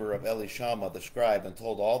chamber of Elishama, the scribe, and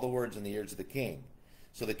told all the words in the ears of the king.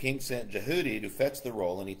 So the king sent Jehudi to fetch the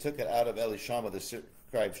roll, and he took it out of Elishama, the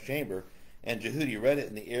scribe's chamber, and Jehudi read it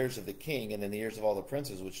in the ears of the king and in the ears of all the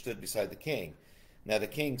princes which stood beside the king. Now the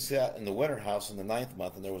king sat in the winter house in the 9th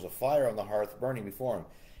month, and there was a fire on the hearth burning before him.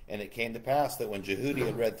 And it came to pass that when Jehudi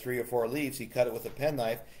had read 3 or 4 leaves, he cut it with a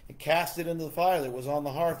penknife and cast it into the fire that was on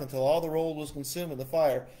the hearth until all the roll was consumed in the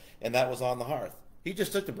fire, and that was on the hearth. He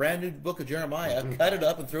just took the brand new book of Jeremiah, cut it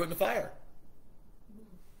up, and threw it in the fire.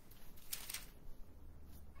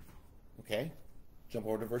 Okay, jump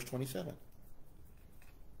over to verse 27.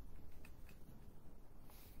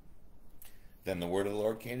 Then the word of the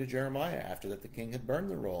Lord came to Jeremiah after that the king had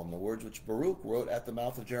burned the roll, and the words which Baruch wrote at the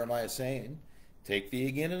mouth of Jeremiah, saying, Take thee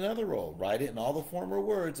again another roll, write it in all the former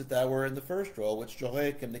words that thou were in the first roll, which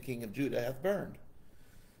Jehoiakim the king of Judah hath burned.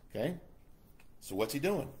 Okay? So what's he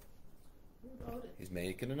doing? He's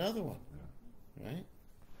making another one. Right?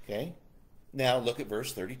 Okay? Now look at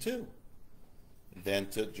verse 32. Then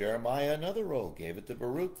took Jeremiah another roll, gave it to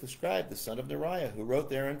Baruch the scribe, the son of Neriah, who wrote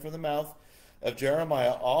therein from the mouth of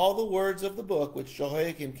Jeremiah all the words of the book which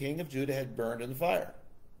Jehoiakim king of Judah had burned in the fire.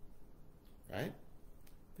 Right?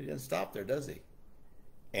 He doesn't stop there, does he?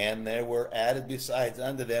 and there were added besides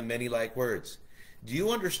unto them many like words. Do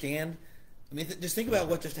you understand? I mean, just think about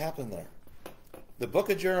what just happened there. The book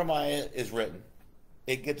of Jeremiah is written.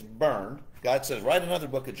 It gets burned. God says, write another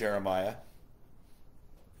book of Jeremiah.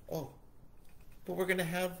 Oh, but we're going to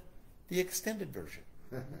have the extended version.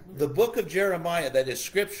 The book of Jeremiah that is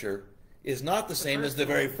Scripture is not the same as the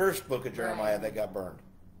very first book of Jeremiah that got burned.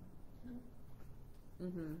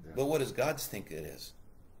 Mm-hmm. But what does God think it is?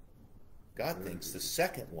 God thinks the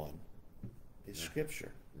second one is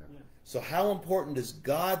Scripture. Yeah. So how important does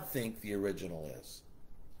God think the original is?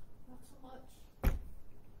 Not so much.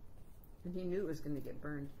 And he knew it was going to get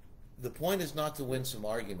burned. The point is not to win some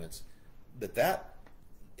arguments, but that,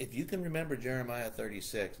 if you can remember Jeremiah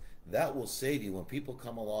 36, that will save you when people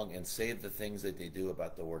come along and say the things that they do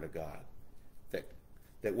about the Word of God.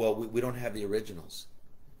 That well, we don't have the originals.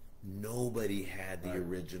 Nobody had the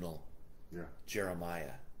original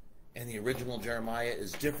Jeremiah. And the original Jeremiah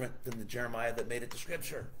is different than the Jeremiah that made it to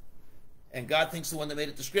Scripture. And God thinks the one that made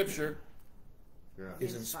it to Scripture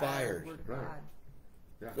is inspired. Word of Right. God.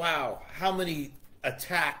 Yeah. Wow, how many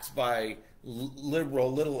attacks by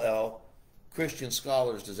liberal little L Christian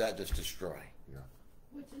scholars does that just destroy? Yeah.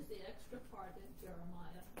 Which is the extra part in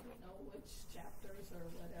Jeremiah? I don't know which chapters or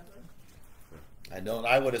whatever. I don't.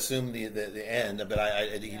 I would assume the end, but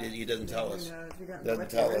he doesn't tell us. Who knows? We don't know Doesn't what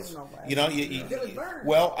tell the us. original was. You know, It was burned.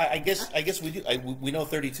 well, I guess we do. We know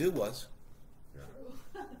 32 was.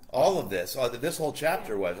 All of this, this whole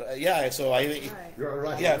chapter was. Yeah. So Right. You're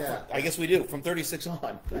right. yeah. I guess we do from 36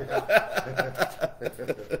 on.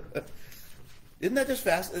 Isn't that just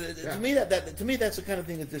fast? To me, to me that's the kind of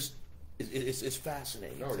thing that just is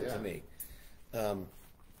fascinating Oh, yeah. to me. Quite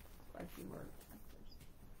a few more chapters.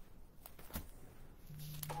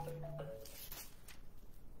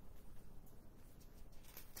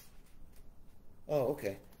 Oh,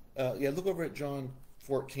 okay. Yeah, look over at John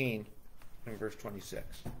 14 and verse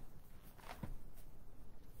 26.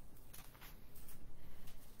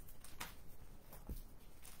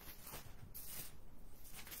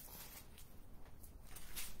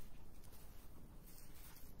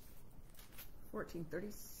 Fourteen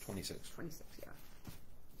 26. 26, yeah.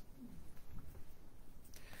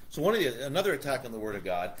 So another attack on the Word of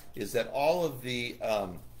God is that all of the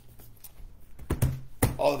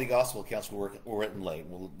gospel accounts were written late.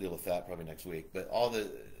 We'll deal with that probably next week. But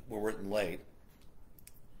were written late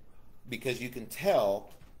because you can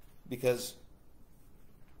tell because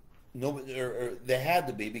nobody or they had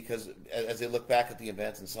to be because as they look back at the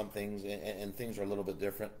events and some things and things are a little bit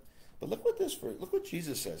different. But look what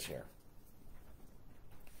Jesus says here.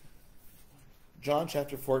 John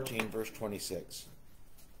chapter 14 verse 26.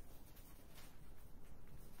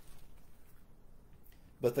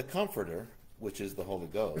 But the Comforter, which is the Holy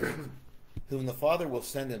Ghost, whom the Father will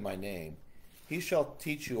send in my name, he shall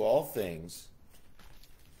teach you all things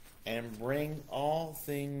and bring all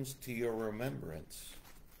things to your remembrance,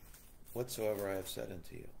 whatsoever I have said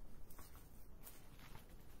unto you.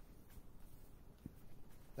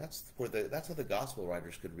 That's how the gospel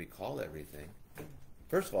writers could recall everything.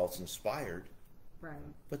 First of all, it's inspired, Right.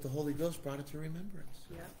 but the Holy Ghost brought it to remembrance.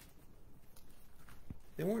 Yeah.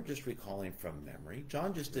 They weren't just recalling from memory.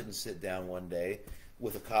 John just didn't sit down one day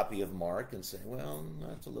with a copy of Mark and say, well,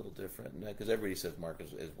 that's a little different, because everybody says Mark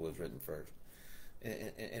was written first,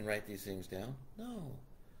 and write these things down. No.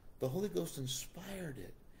 The Holy Ghost inspired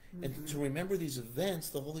it. Mm-hmm. And to remember these events,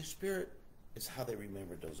 the Holy Spirit is how they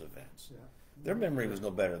remembered those events. Yeah. Their memory was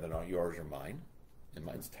no better than yours or mine, and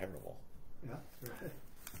mine's terrible. Yeah.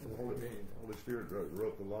 The Holy Spirit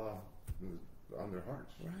wrote the law on their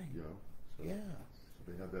hearts. Right. You know. So, Yeah.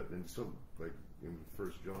 So they have that, and so like in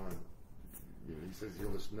 1 John, you know, he says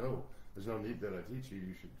he'll just know. There's no need that I teach you.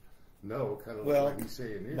 You should know, kind of like he's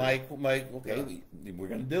saying here. We're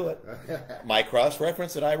going to do it. My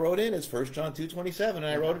cross-reference that I wrote in is 1 John 2:27, and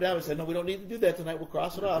I wrote it down. I said, no, we don't need to do that tonight. We'll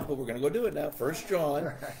cross it off, but we're going to go do it now. 1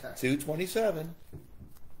 John 2:27.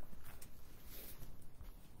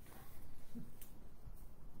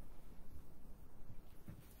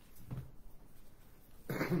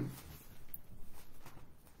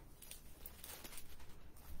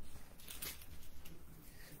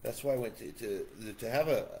 That's why I went to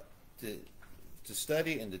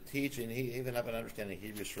study and to teach and even have an understanding of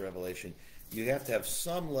Hebrews for Revelation. You have to have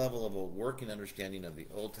some level of a working understanding of the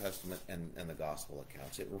Old Testament and the Gospel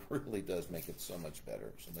accounts. It really does make it so much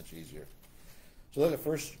better, so much easier. So look at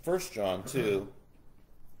 1 John 2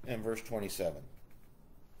 and verse 27.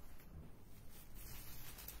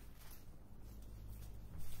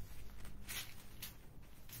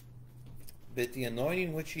 But the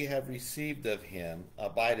anointing which ye have received of him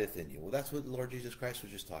abideth in you. Well, that's what the Lord Jesus Christ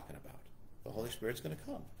was just talking about. The Holy Spirit's going to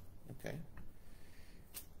come. Okay?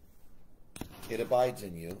 It abides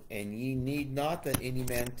in you, and ye need not that any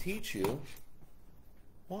man teach you.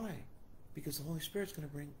 Why? Because the Holy Spirit's going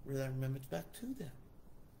to bring that remembrance back to them.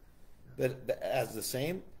 But as the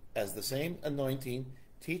same anointing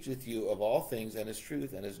teacheth you of all things, and is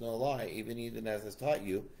truth, and is no lie, even as has taught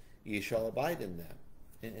you, ye shall abide in them.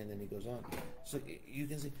 And then he goes on. So you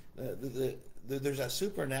can see there's a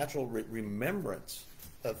supernatural remembrance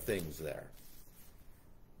of things there.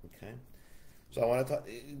 Okay? So I want to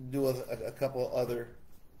do a couple other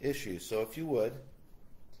issues. So if you would,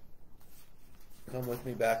 come with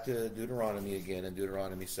me back to Deuteronomy again, in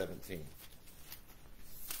Deuteronomy 17.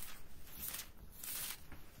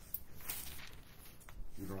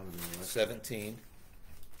 Deuteronomy 17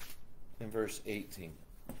 and verse 18.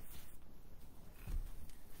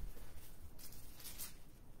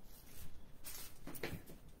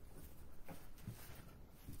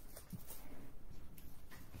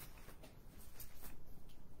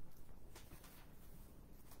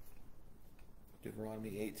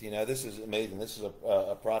 Deuteronomy 18. Now this is amazing. This is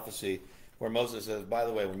a prophecy where Moses says, by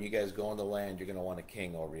the way, when you guys go into the land, you're going to want a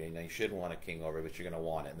king over you. Now you shouldn't want a king over you, but you're going to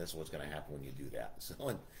want it. And this is what's going to happen when you do that.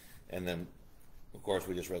 So, and then, of course,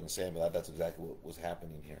 we just read in Samuel that's exactly what was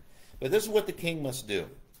happening here. But this is what the king must do.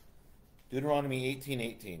 Deuteronomy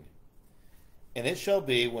 18:18. And it shall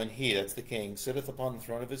be when he, that's the king, sitteth upon the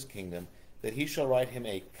throne of his kingdom, that he shall write him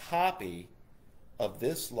a copy of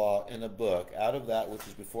this law in a book, out of that which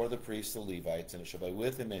is before the priests, the Levites, and it shall be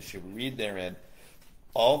with him, and shall read therein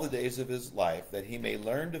all the days of his life, that he may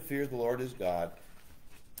learn to fear the Lord his God,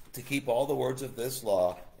 to keep all the words of this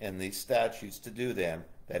law and these statutes to do them,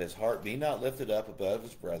 that his heart be not lifted up above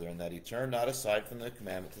his brethren, that he turn not aside from the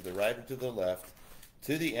commandment to the right or to the left,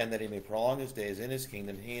 to the end that he may prolong his days in his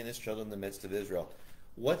kingdom, he and his children in the midst of Israel.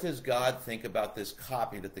 What does God think about this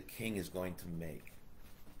copy that the king is going to make?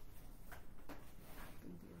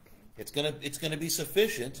 It's going to be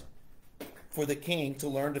sufficient for the king to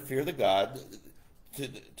learn to fear the God,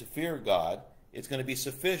 to fear God. It's going to be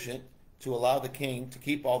sufficient to allow the king to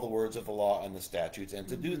keep all the words of the law and the statutes and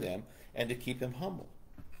to do them and to keep him humble.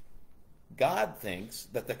 God thinks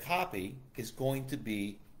that the copy is going to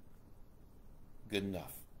be good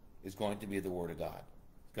enough. Is going to be the Word of God.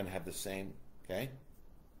 It's going to have the same, okay?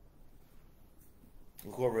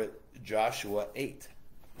 Look over at Joshua 8.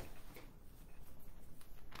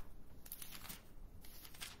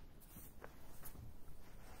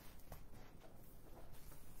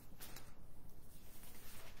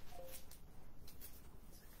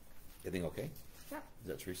 Everything okay? Yeah. Is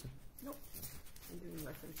that Teresa? Nope. I'm doing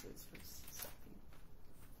references for something.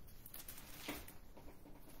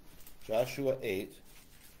 Joshua 8.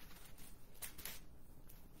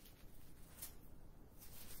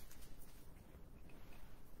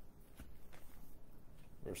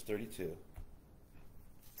 Verse 32.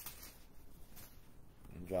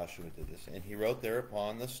 And Joshua did this. And he wrote there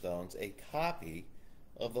upon the stones a copy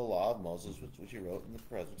of the law of Moses, which he wrote in the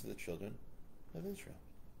presence of the children of Israel.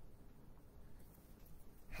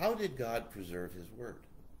 How did God preserve his word?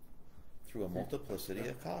 Through a multiplicity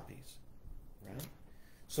of copies. Right?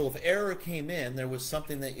 So if error came in, there was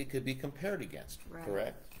something that it could be compared against. Right.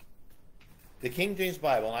 Correct? The King James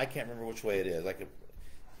Bible, and I can't remember which way it is,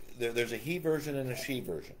 there's a he version and a she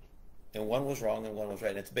version. And one was wrong and one was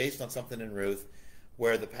right. And it's based on something in Ruth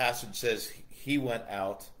where the passage says he went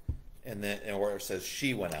out and where it says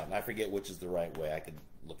she went out. And I forget which is the right way. I could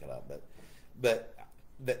look it up. But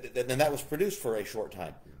then that was produced for a short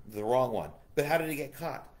time. The wrong one. But how did it get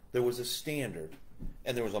caught? There was a standard.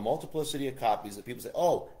 And there was a multiplicity of copies that people say,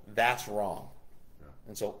 oh, that's wrong. Yeah.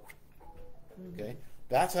 And so, okay,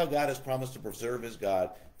 that's how God has promised to preserve his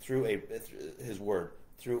God through his word,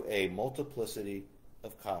 through a multiplicity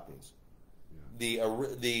of copies.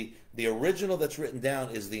 Yeah. The original that's written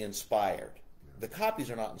down is the inspired. Yeah. The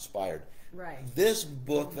copies are not inspired. Right. This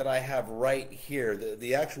book that I have right here,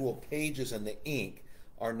 the actual pages and the ink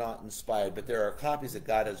are not inspired, but there are copies that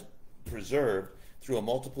God has preserved through a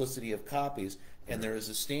multiplicity of copies, and there is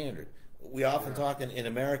a standard. We often talk in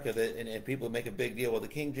America that, and people make a big deal, well, the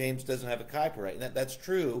King James doesn't have a copyright. And that's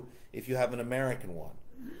true if you have an American one.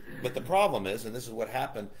 But the problem is, and this is what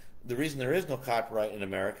happened, the reason there is no copyright in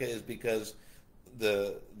America is because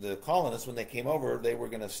the colonists, when they came over, they were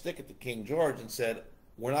going to stick it to King George and said,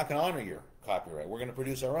 we're not going to honor your copyright. We're going to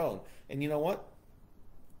produce our own. And you know what?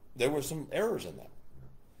 There were some errors in that.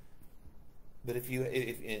 But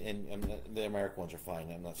and the American ones are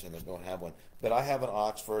fine. I'm not saying they don't have one. But I have an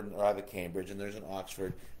Oxford, or I have a Cambridge, and there's an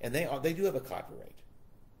Oxford, and they do have a copyright.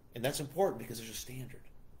 And that's important because there's a standard.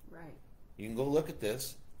 Right. You can go look at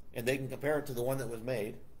this, and they can compare it to the one that was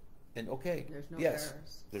made, And okay, There's no yes,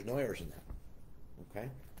 errors. there's no errors in that. Okay?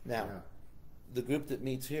 Now, Yeah. the group that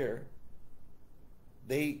meets here,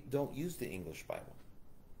 they don't use the English Bible.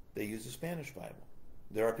 They use the Spanish Bible.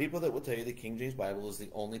 There are people that will tell you the King James Bible is the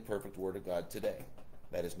only perfect Word of God today.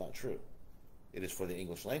 That is not true. It is for the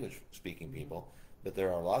English language speaking people, but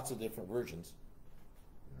there are lots of different versions.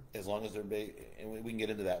 As long as they're big, and we can get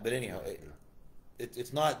into that. But anyhow,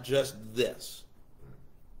 it's not just this.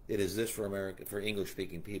 It is this for English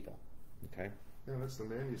speaking people. Okay, Yeah, that's the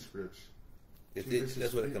manuscripts.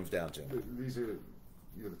 that's what it comes down to. These are,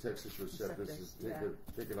 the text that was set. This is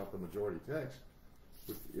taking up the majority text.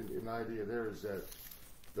 But an idea there is that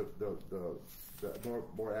the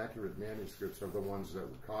more accurate manuscripts are the ones that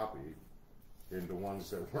were copied, and the ones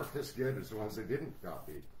that weren't as good as the ones that didn't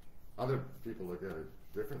copy. Other people look at it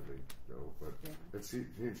differently, though. But it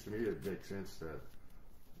seems to me it makes sense that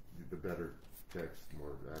the better text,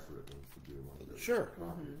 more accurate ones would be the ones that Sure. were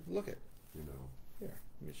copied. Look at Here,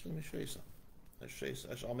 let me show you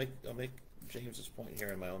something. I'll make James's point here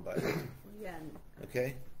in my own Bible. Yeah.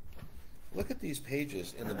 Okay, look at these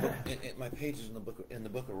pages in the book. My pages in the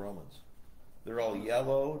book of Romans. They're all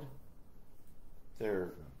yellowed.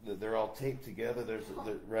 They're all taped together.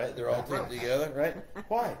 Right. They're all taped together. Right.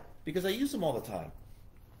 Why? Because I use them all the time.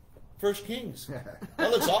 First Kings.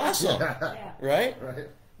 That looks awesome. Yeah. Right. Right.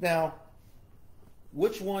 Now,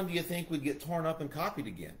 which one do you think would get torn up and copied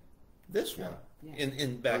again? This one. Yeah.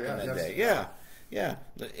 In back in that day. Yeah.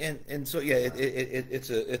 And so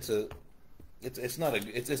it's not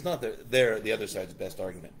the other side's best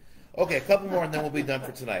argument. Okay, a couple more and then we'll be done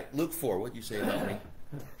for tonight. Luke 4, what'd you say about me?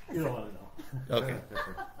 You don't want to know. Okay.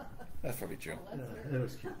 That's probably true. It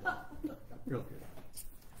was cute. Real good.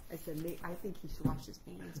 I said, I think he should wash his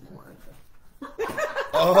hands more.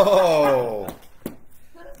 Oh.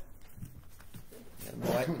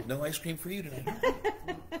 No ice cream for you tonight.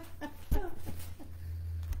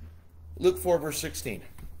 Luke 4, verse 16.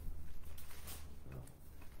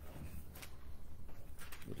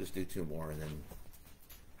 We'll just do two more and then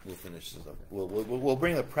we'll finish this up. We'll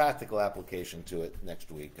bring a practical application to it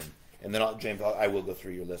next week. And then, James, I will go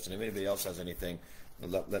through your list. And if anybody else has anything,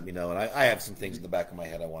 let me know. And I have some things in the back of my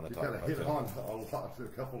head I want to talk about. You kind of hit on a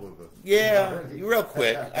couple of the... Yeah, real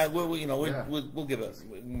quick. We'll give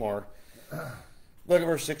it more. Look at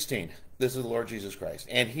verse 16. This is the Lord Jesus Christ.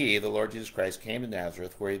 And he, the Lord Jesus Christ, came to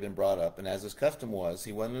Nazareth, where he had been brought up. And as his custom was,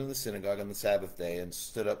 he went into the synagogue on the Sabbath day and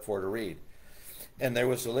stood up for to read. And there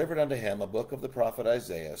was delivered unto him a book of the prophet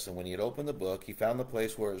Isaiah. And when he had opened the book, he found the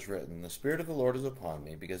place where it was written, The Spirit of the Lord is upon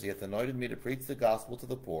me, because he hath anointed me to preach the gospel to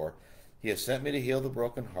the poor. He has sent me to heal the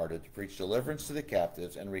brokenhearted, to preach deliverance to the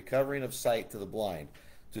captives, and recovering of sight to the blind,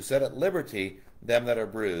 to set at liberty them that are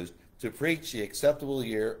bruised, to preach the acceptable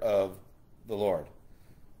year of the Lord.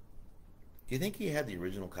 Do you think he had the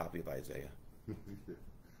original copy of Isaiah?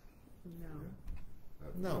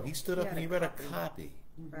 No, he stood up and he read a copy.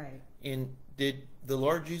 Right. And did the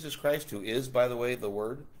Lord Jesus Christ, who is, by the way, the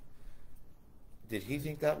Word, did he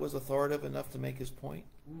think that was authoritative enough to make his point?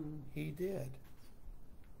 He did.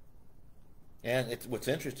 And what's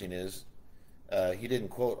interesting is he didn't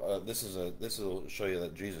quote. This will show you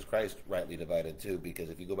that Jesus Christ rightly divided too, because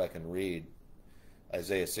if you go back and read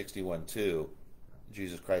Isaiah 61:2,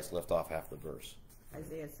 Jesus Christ left off half the verse.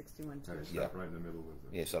 Isaiah 61:2. Stop right in the middle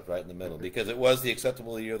with it. Yeah, stopped right in the middle, because it was the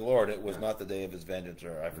acceptable year of the Lord. It was not the day of his vengeance,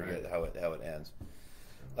 or I forget how it ends.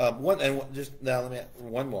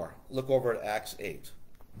 One more. Look over at Acts 8.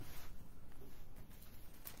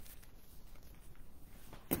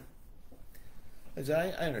 As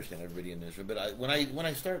I understand everybody in Israel, but when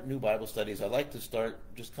I start new Bible studies, I like to start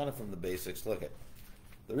just kind of from the basics. Look at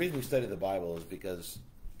the reason we study the Bible is because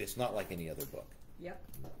it's not like any other book. Yep.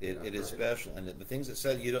 It is special, and the things that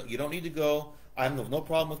said you don't need to go. I have no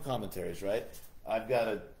problem with commentaries, right? I've got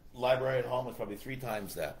a library at home. It's probably 3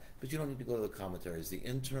 times that, but you don't need to go to the commentaries. The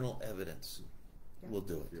internal evidence will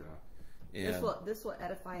do it. Yeah. And, This will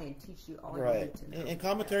edify and teach you all you right, need to know. and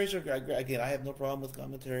commentaries are again. I have no problem with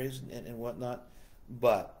commentaries and whatnot,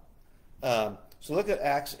 but so look at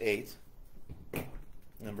Acts 8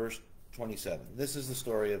 and verse 27. This is the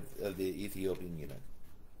story of the Ethiopian eunuch.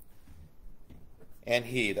 And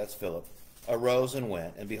he, that's Philip, arose and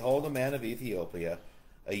went, and behold, a man of Ethiopia,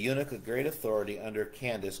 a eunuch of great authority under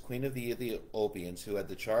Candace, queen of the Ethiopians, who had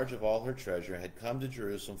the charge of all her treasure, had come to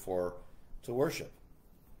Jerusalem to worship,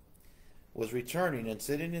 was returning, and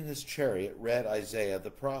sitting in his chariot read Isaiah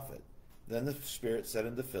the prophet. Then the Spirit said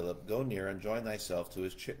unto Philip, Go near and join thyself to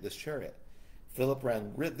this chariot. Philip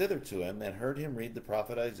ran thither to him, and heard him read the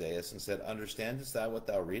prophet Isaiah, and said, Understandest thou what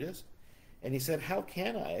thou readest? And he said, How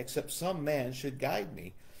can I, except some man should guide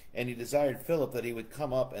me? and he desired Philip that he would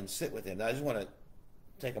come up and sit with him. Now, I just want to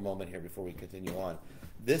take a moment here before we continue on.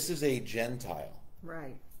 This is a Gentile.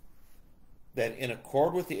 Right. That in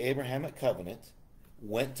accord with the Abrahamic covenant,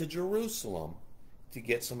 went to Jerusalem to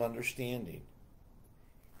get some understanding.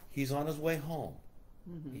 He's on his way home.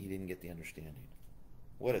 Mm-hmm. He didn't get the understanding.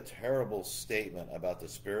 What a terrible statement about the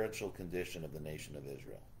spiritual condition of the nation of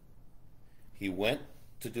Israel. He went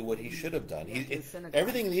to do what he should have done.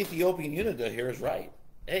 Everything the Ethiopian eunuch did here is right.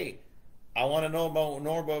 Hey, I want to know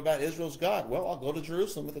about Israel's God. Well, I'll go to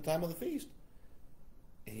Jerusalem at the time of the feast.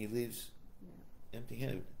 And he leaves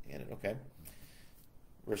empty-handed. Okay.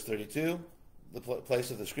 Verse 32, the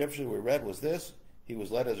place of the scripture we read was this: he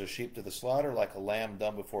was led as a sheep to the slaughter, like a lamb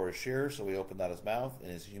dumb before his shearer, so he opened not his mouth. In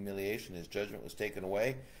his humiliation, his judgment was taken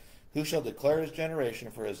away. Who shall declare his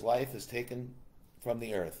generation, for his life is taken from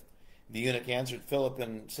the earth? The eunuch answered Philip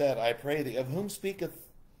and said, I pray thee, of whom speaketh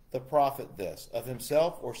the prophet this? Of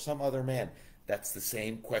himself or some other man? That's the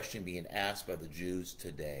same question being asked by the Jews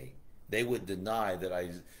today. They would deny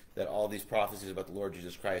that all these prophecies about the Lord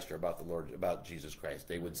Jesus Christ are about Jesus Christ.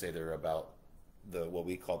 They would say they're about what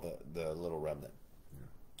we call the little remnant.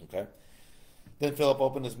 Yeah. Okay. Then Philip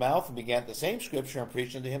opened his mouth and began the same scripture and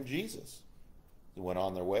preached unto him Jesus. They went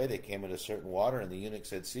on their way. They came into certain water, and the eunuch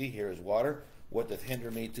said, See, here is water. What doth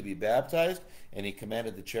hinder me to be baptized? And he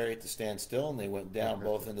commanded the chariot to stand still, and they went down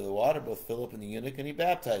both into the water, both Philip and the eunuch, and he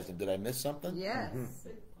baptized him. Did I miss something? Yes.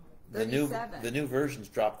 Mm-hmm. The new versions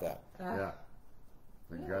dropped that. Yeah.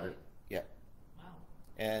 We got it. Yeah. Wow.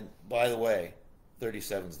 And by the way,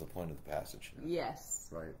 37 is the point of the passage. Yes.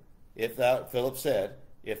 Right. Philip said,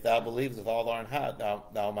 if thou believest with all thine heart,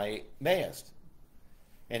 thou mayest.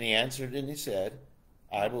 And he answered and he said,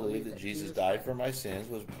 I believe that Jesus died for my sins,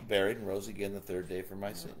 was buried, and rose again the third day for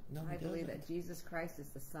my sins. No, I believe that Jesus Christ is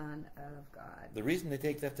the Son of God. The reason they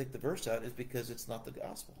take the verse out is because it's not the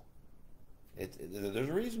gospel. There's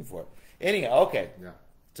a reason for it. Anyhow, okay. Yeah.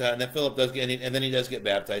 So, and then Philip does and then he does get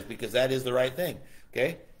baptized because that is the right thing.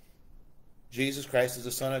 Okay? Jesus Christ is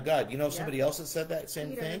the Son of God. You know somebody else that said that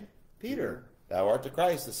same thing? Peter. Thou art the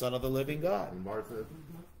Christ, the Son of the living God. And Martha.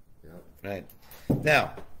 Mm-hmm. Yeah. Right.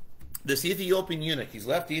 Now, this Ethiopian eunuch, he's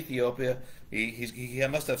left Ethiopia. He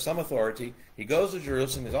must have some authority. He goes to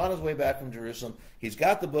Jerusalem. He's on his way back from Jerusalem. He's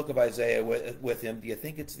got the book of Isaiah with him. Do you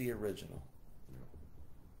think it's the original?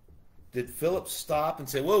 Did Philip stop and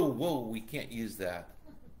say, whoa, we can't use that?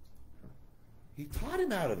 He taught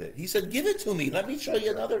him out of it. He said, give it to me. Let me show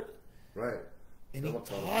you another. Right. And he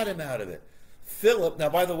taught him out of it. Philip, now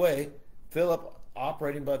by the way, Philip,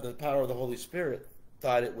 operating by the power of the Holy Spirit,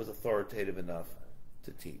 thought it was authoritative enough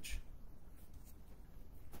to teach.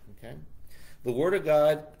 Okay? The Word of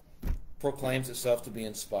God proclaims itself to be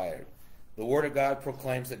inspired. The Word of God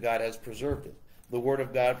proclaims that God has preserved it. The Word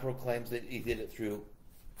of God proclaims that He did it through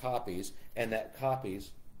copies, and that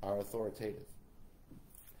copies are authoritative.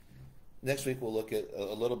 Next week we'll look at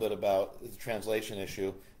a little bit about the translation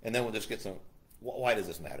issue, and then we'll just get some. Why does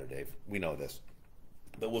this matter, Dave? We know this,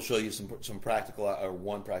 but we'll show you some practical or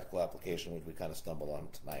one practical application which we kind of stumbled on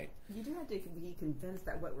tonight. You do have to be convinced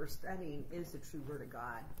that what we're studying is the true Word of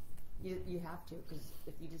God. You have to, because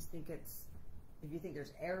if you just think if you think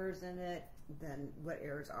there's errors in it, then what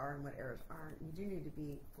errors are and what errors aren't. You do need to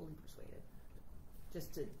be fully persuaded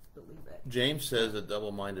just to believe it. James says a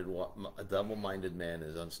double-minded man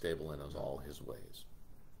is unstable in all his ways.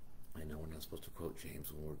 I know we're not supposed to quote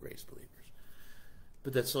James when we're grace believers.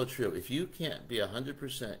 But that's so true. If you can't be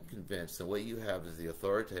 100% convinced that what you have is the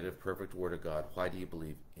authoritative, perfect Word of God, why do you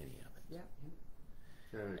believe any of it? Yep.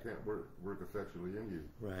 And it can't work effectively in you.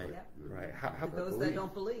 Right. Yep. Right. How those that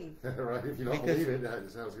don't believe. Right. If you don't believe it,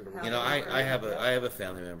 that's how it's going to work. You know, I have a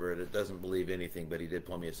family member that doesn't believe anything, but he did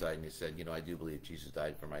pull me aside and he said, I do believe Jesus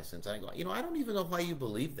died for my sins. I go, I don't even know why you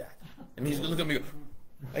believe that. And he's going to look at me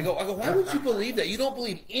and go, I go, why would you believe that? You don't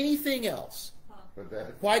believe anything else.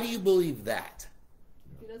 Why do you believe that?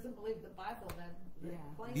 If he doesn't believe the Bible, then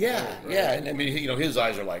yeah. And I mean, his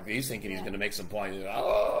eyes are like these, thinking he's going to make some point. I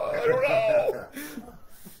don't know.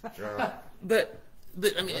 But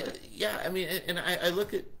I mean, and I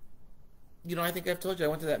look at, I think I've told you, I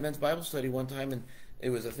went to that men's Bible study one time, and it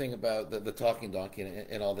was a thing about the talking donkey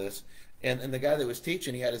and all this. And the guy that was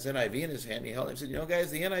teaching, he had his NIV in his hand. He held it and said,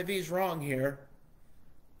 guys, the NIV is wrong here.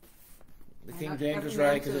 The King James is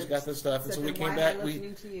right because it's got this stuff. And so we came back.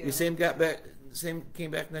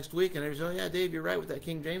 Came back next week, and I was, yeah, Dave, you're right with that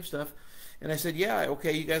King James stuff. And I said, yeah,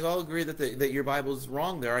 okay, you guys all agree that your Bible is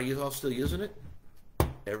wrong there. Are you all still using it?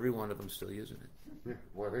 Every one of them still using it. Yeah,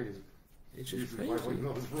 well, it's just crazy. It's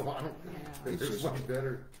wrong. Yeah. It's much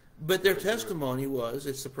better. But their testimony was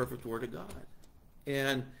it's the perfect Word of God.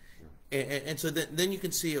 And And so then you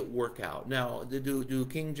can see it work out. Now, do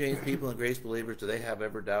King James people and grace believers, do they have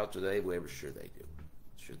ever doubts? Do they waver? Sure they do.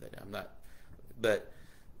 Sure they do. I'm not, but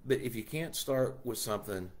if you can't start with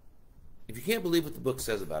something, if you can't believe what the book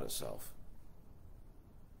says about itself,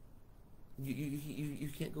 you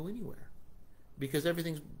can't go anywhere, because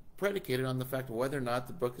everything's predicated on the fact of whether or not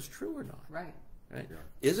the book is true or not. Right. Right? Yeah.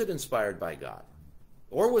 Is it inspired by God,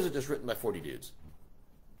 or was it just written by 40 dudes?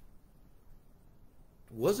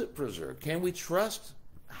 Was it preserved? Can we trust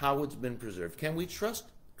how it's been preserved? Can we trust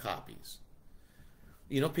copies?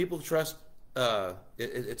 You know, people trust.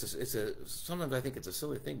 Sometimes I think it's a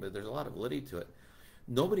silly thing, but there's a lot of validity to it.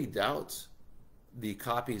 Nobody doubts the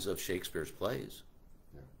copies of Shakespeare's plays.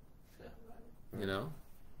 You know,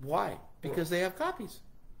 why? Because they have copies,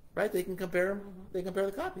 right? They can compare them. They compare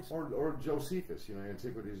the copies. Or Josephus, you know,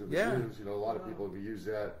 Antiquities of the Jews. You know, a lot of people have used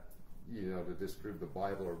that, you know, to disprove the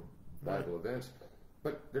Bible or Bible events.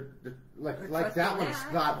 But like that one's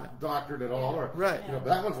not doctored at all, or right? You know,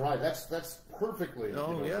 that one's right. That's perfectly.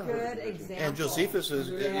 Oh, yeah. Good example. And Josephus is,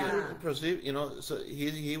 Yeah. you know, so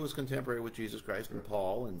he was contemporary with Jesus Christ and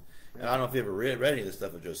Paul, and I don't know if you ever read any of the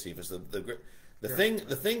stuff of Josephus. The thing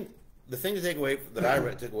to take away that I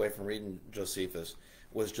took away from reading Josephus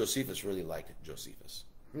was Josephus really liked Josephus.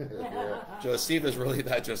 Yeah. Josephus really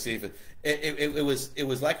liked Josephus. It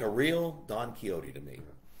was like a real Don Quixote to me.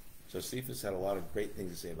 Josephus had a lot of great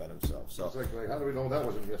things to say about himself. So it's like how do we know that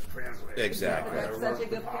wasn't mistranslated? Exactly. That's such a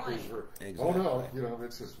good point. Exactly. Oh no, you know,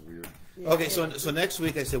 it's just weird. Okay, so next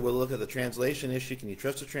week I said we'll look at the translation issue. Can you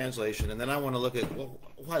trust the translation? And then I want to look at, well,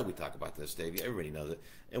 why do we talk about this, Dave? Everybody knows it.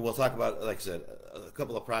 And we'll talk about, like I said, a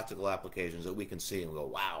couple of practical applications that we can see and go,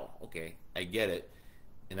 wow, okay, I get it.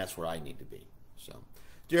 And that's where I need to be. So,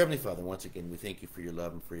 dear Heavenly Father, once again, we thank you for your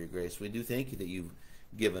love and for your grace. We do thank you that you've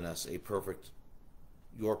given us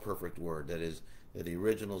your perfect word. That is, that the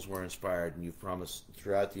originals were inspired, and you've promised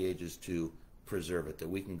throughout the ages to preserve it, that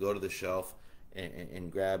we can go to the shelf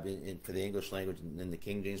and grab for the English language and in the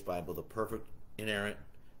King James Bible the perfect, inerrant,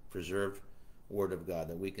 preserved Word of God,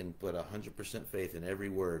 that we can put 100% faith in every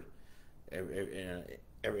word,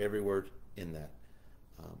 every word in that.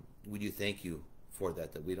 We do thank you for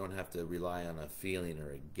that we don't have to rely on a feeling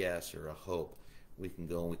or a guess or a hope. We can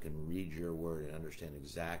go and we can read your word and understand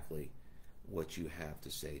exactly what you have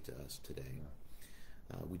to say to us today.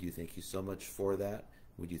 We do thank you so much for that.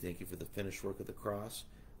 We do thank you for the finished work of the cross.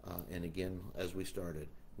 And again, as we started,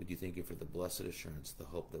 we do thank you for the blessed assurance, the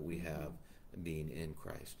hope that we have being in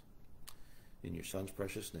Christ. In your Son's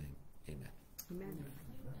precious name, amen. Amen.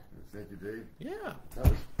 Thank you, Dave. Yeah.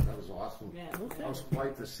 That was awesome. Yeah. Okay. That was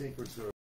quite the sequence of